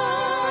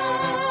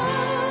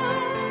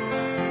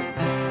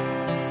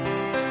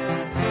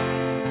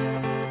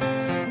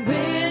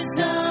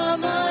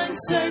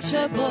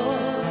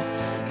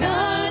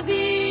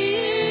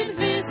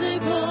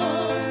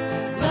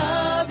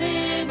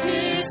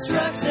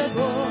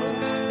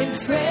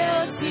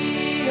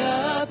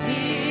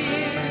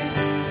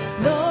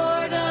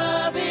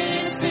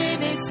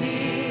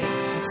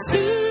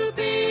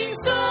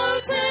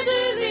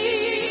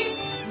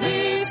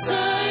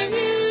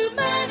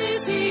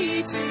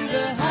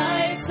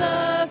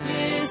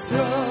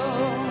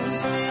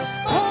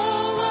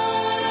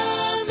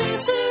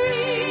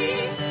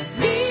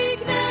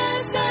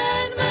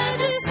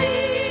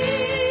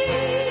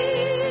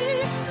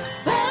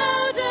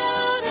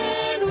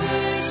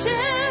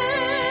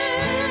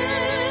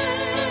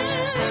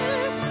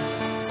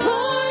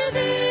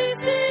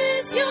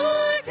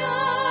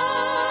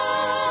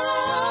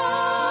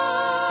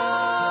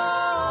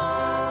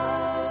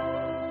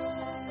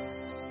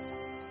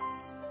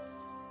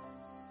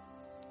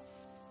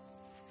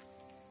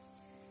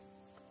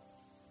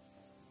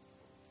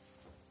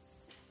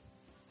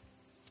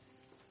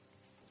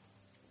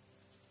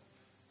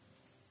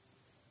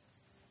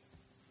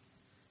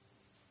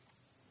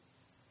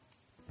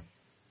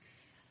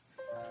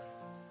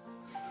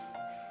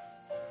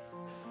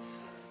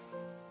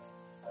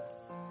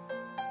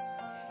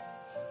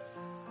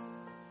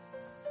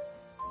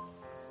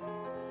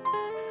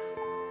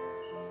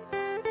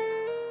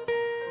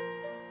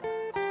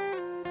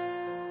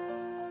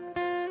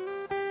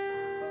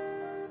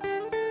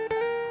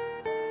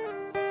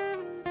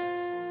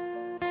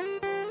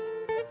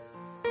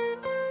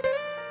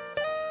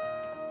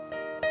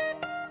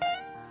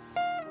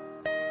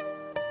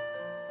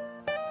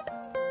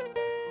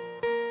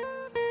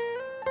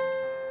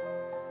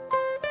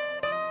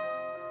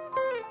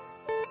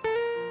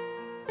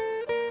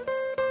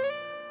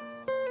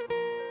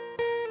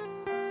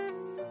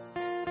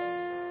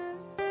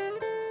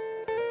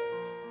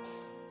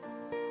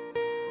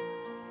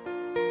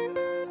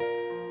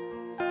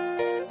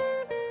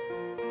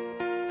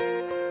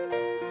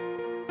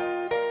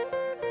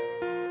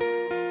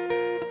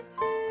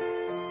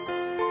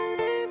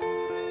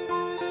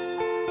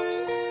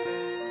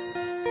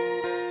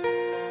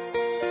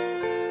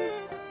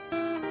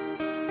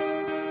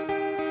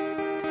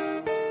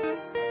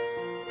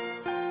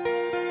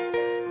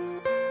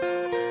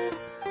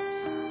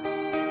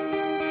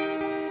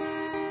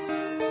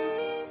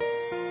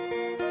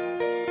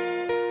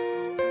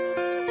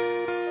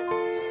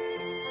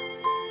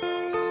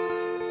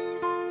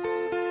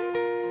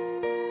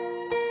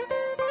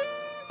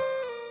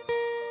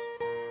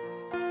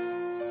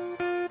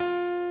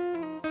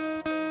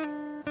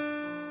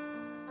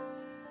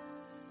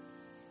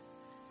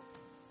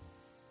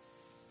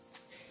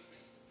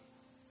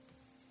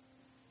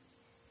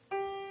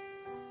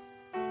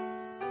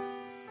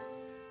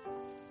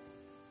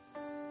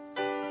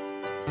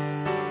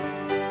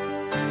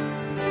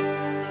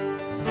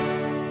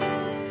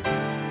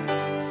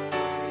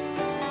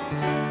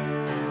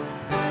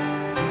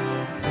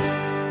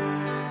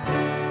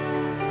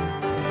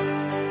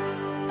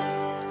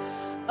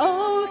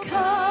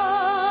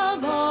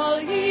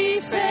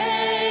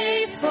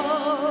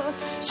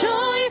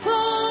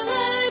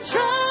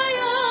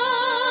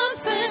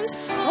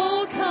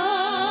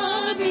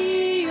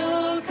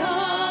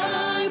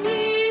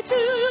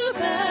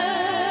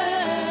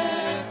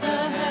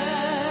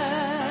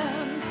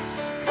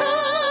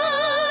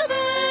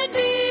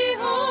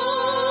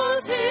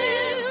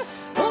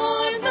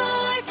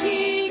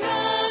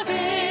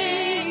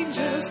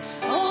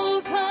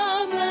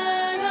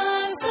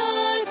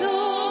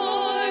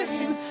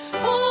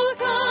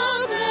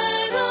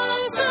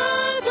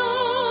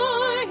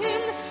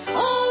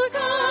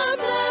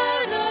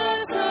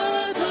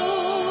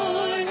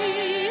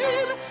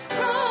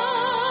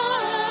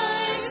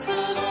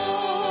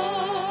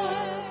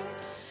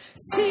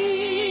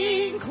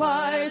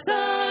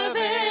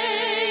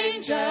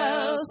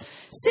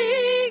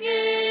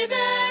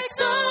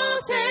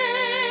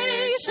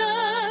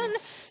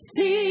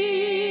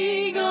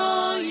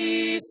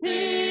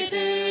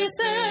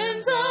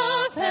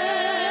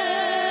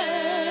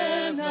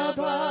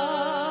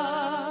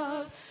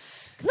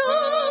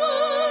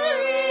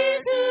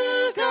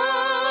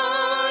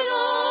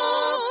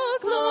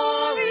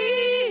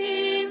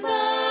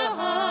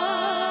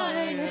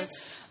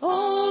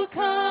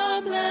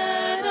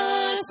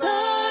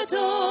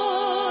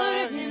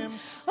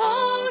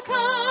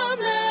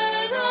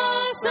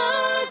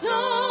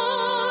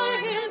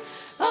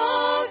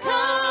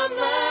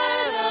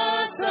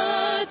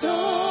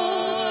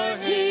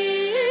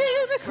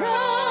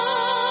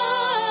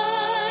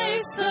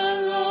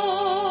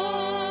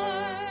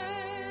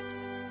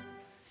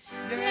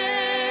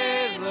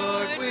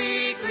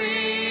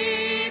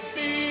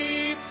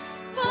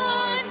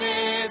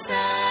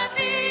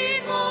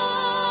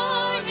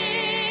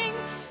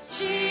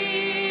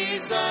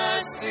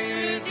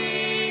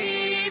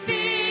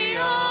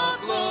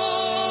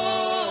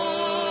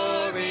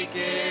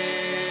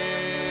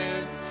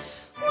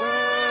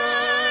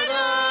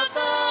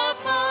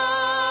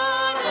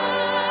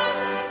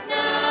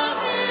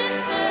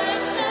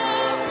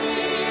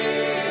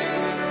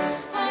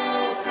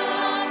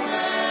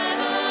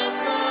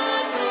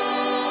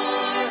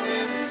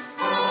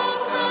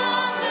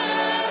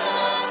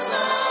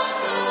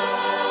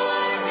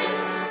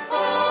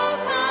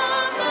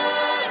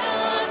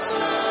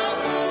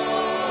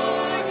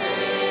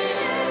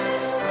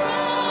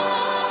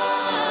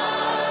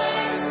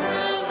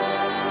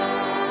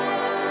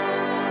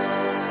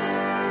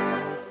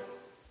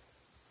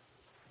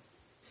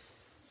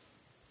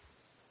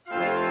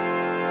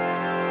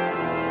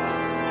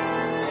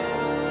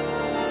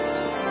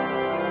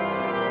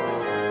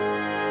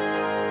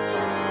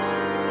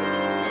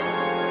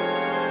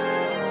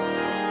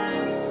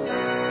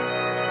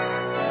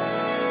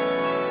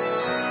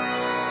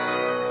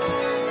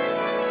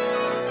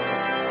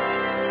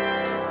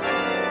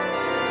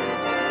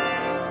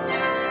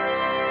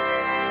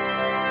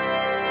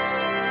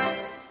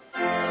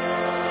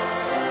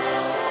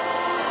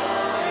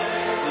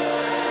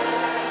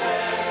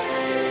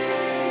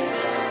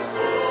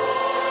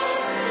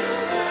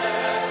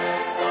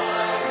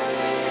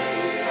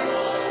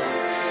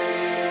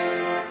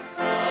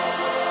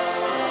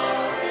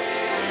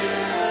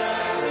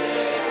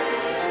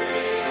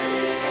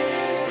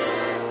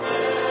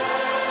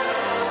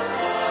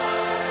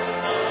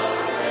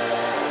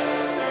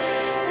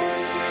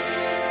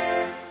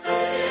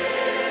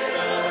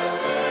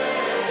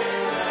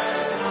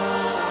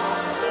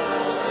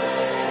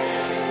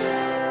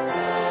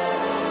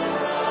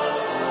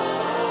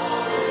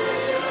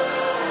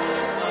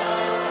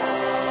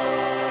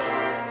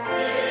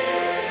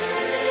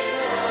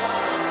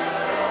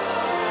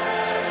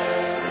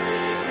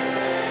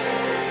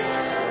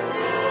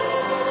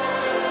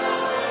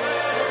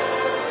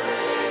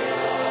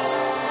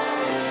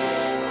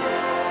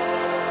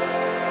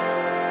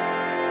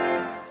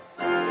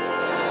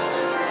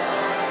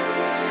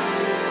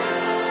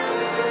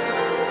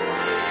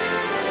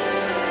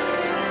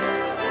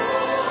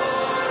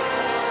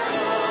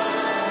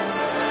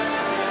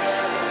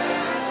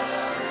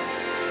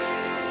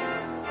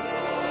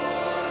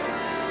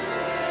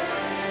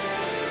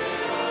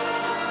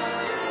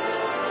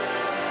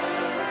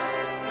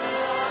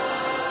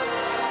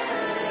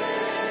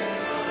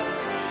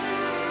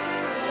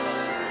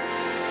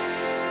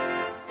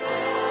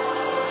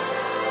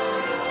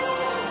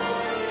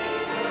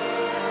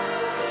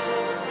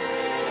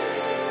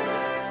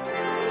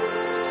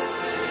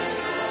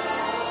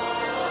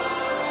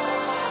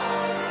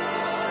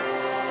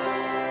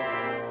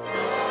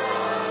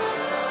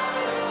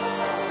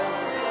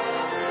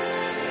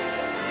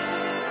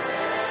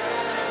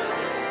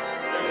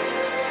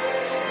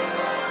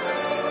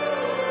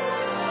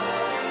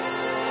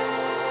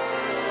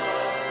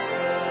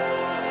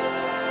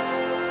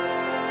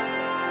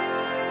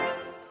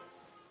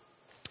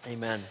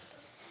 Amen.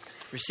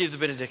 Receive the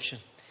benediction.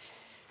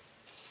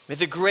 May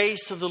the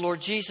grace of the Lord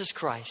Jesus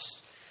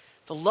Christ,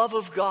 the love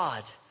of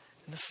God,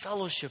 and the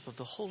fellowship of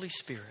the Holy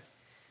Spirit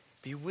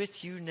be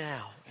with you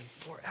now and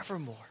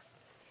forevermore.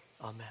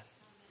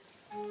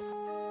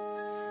 Amen.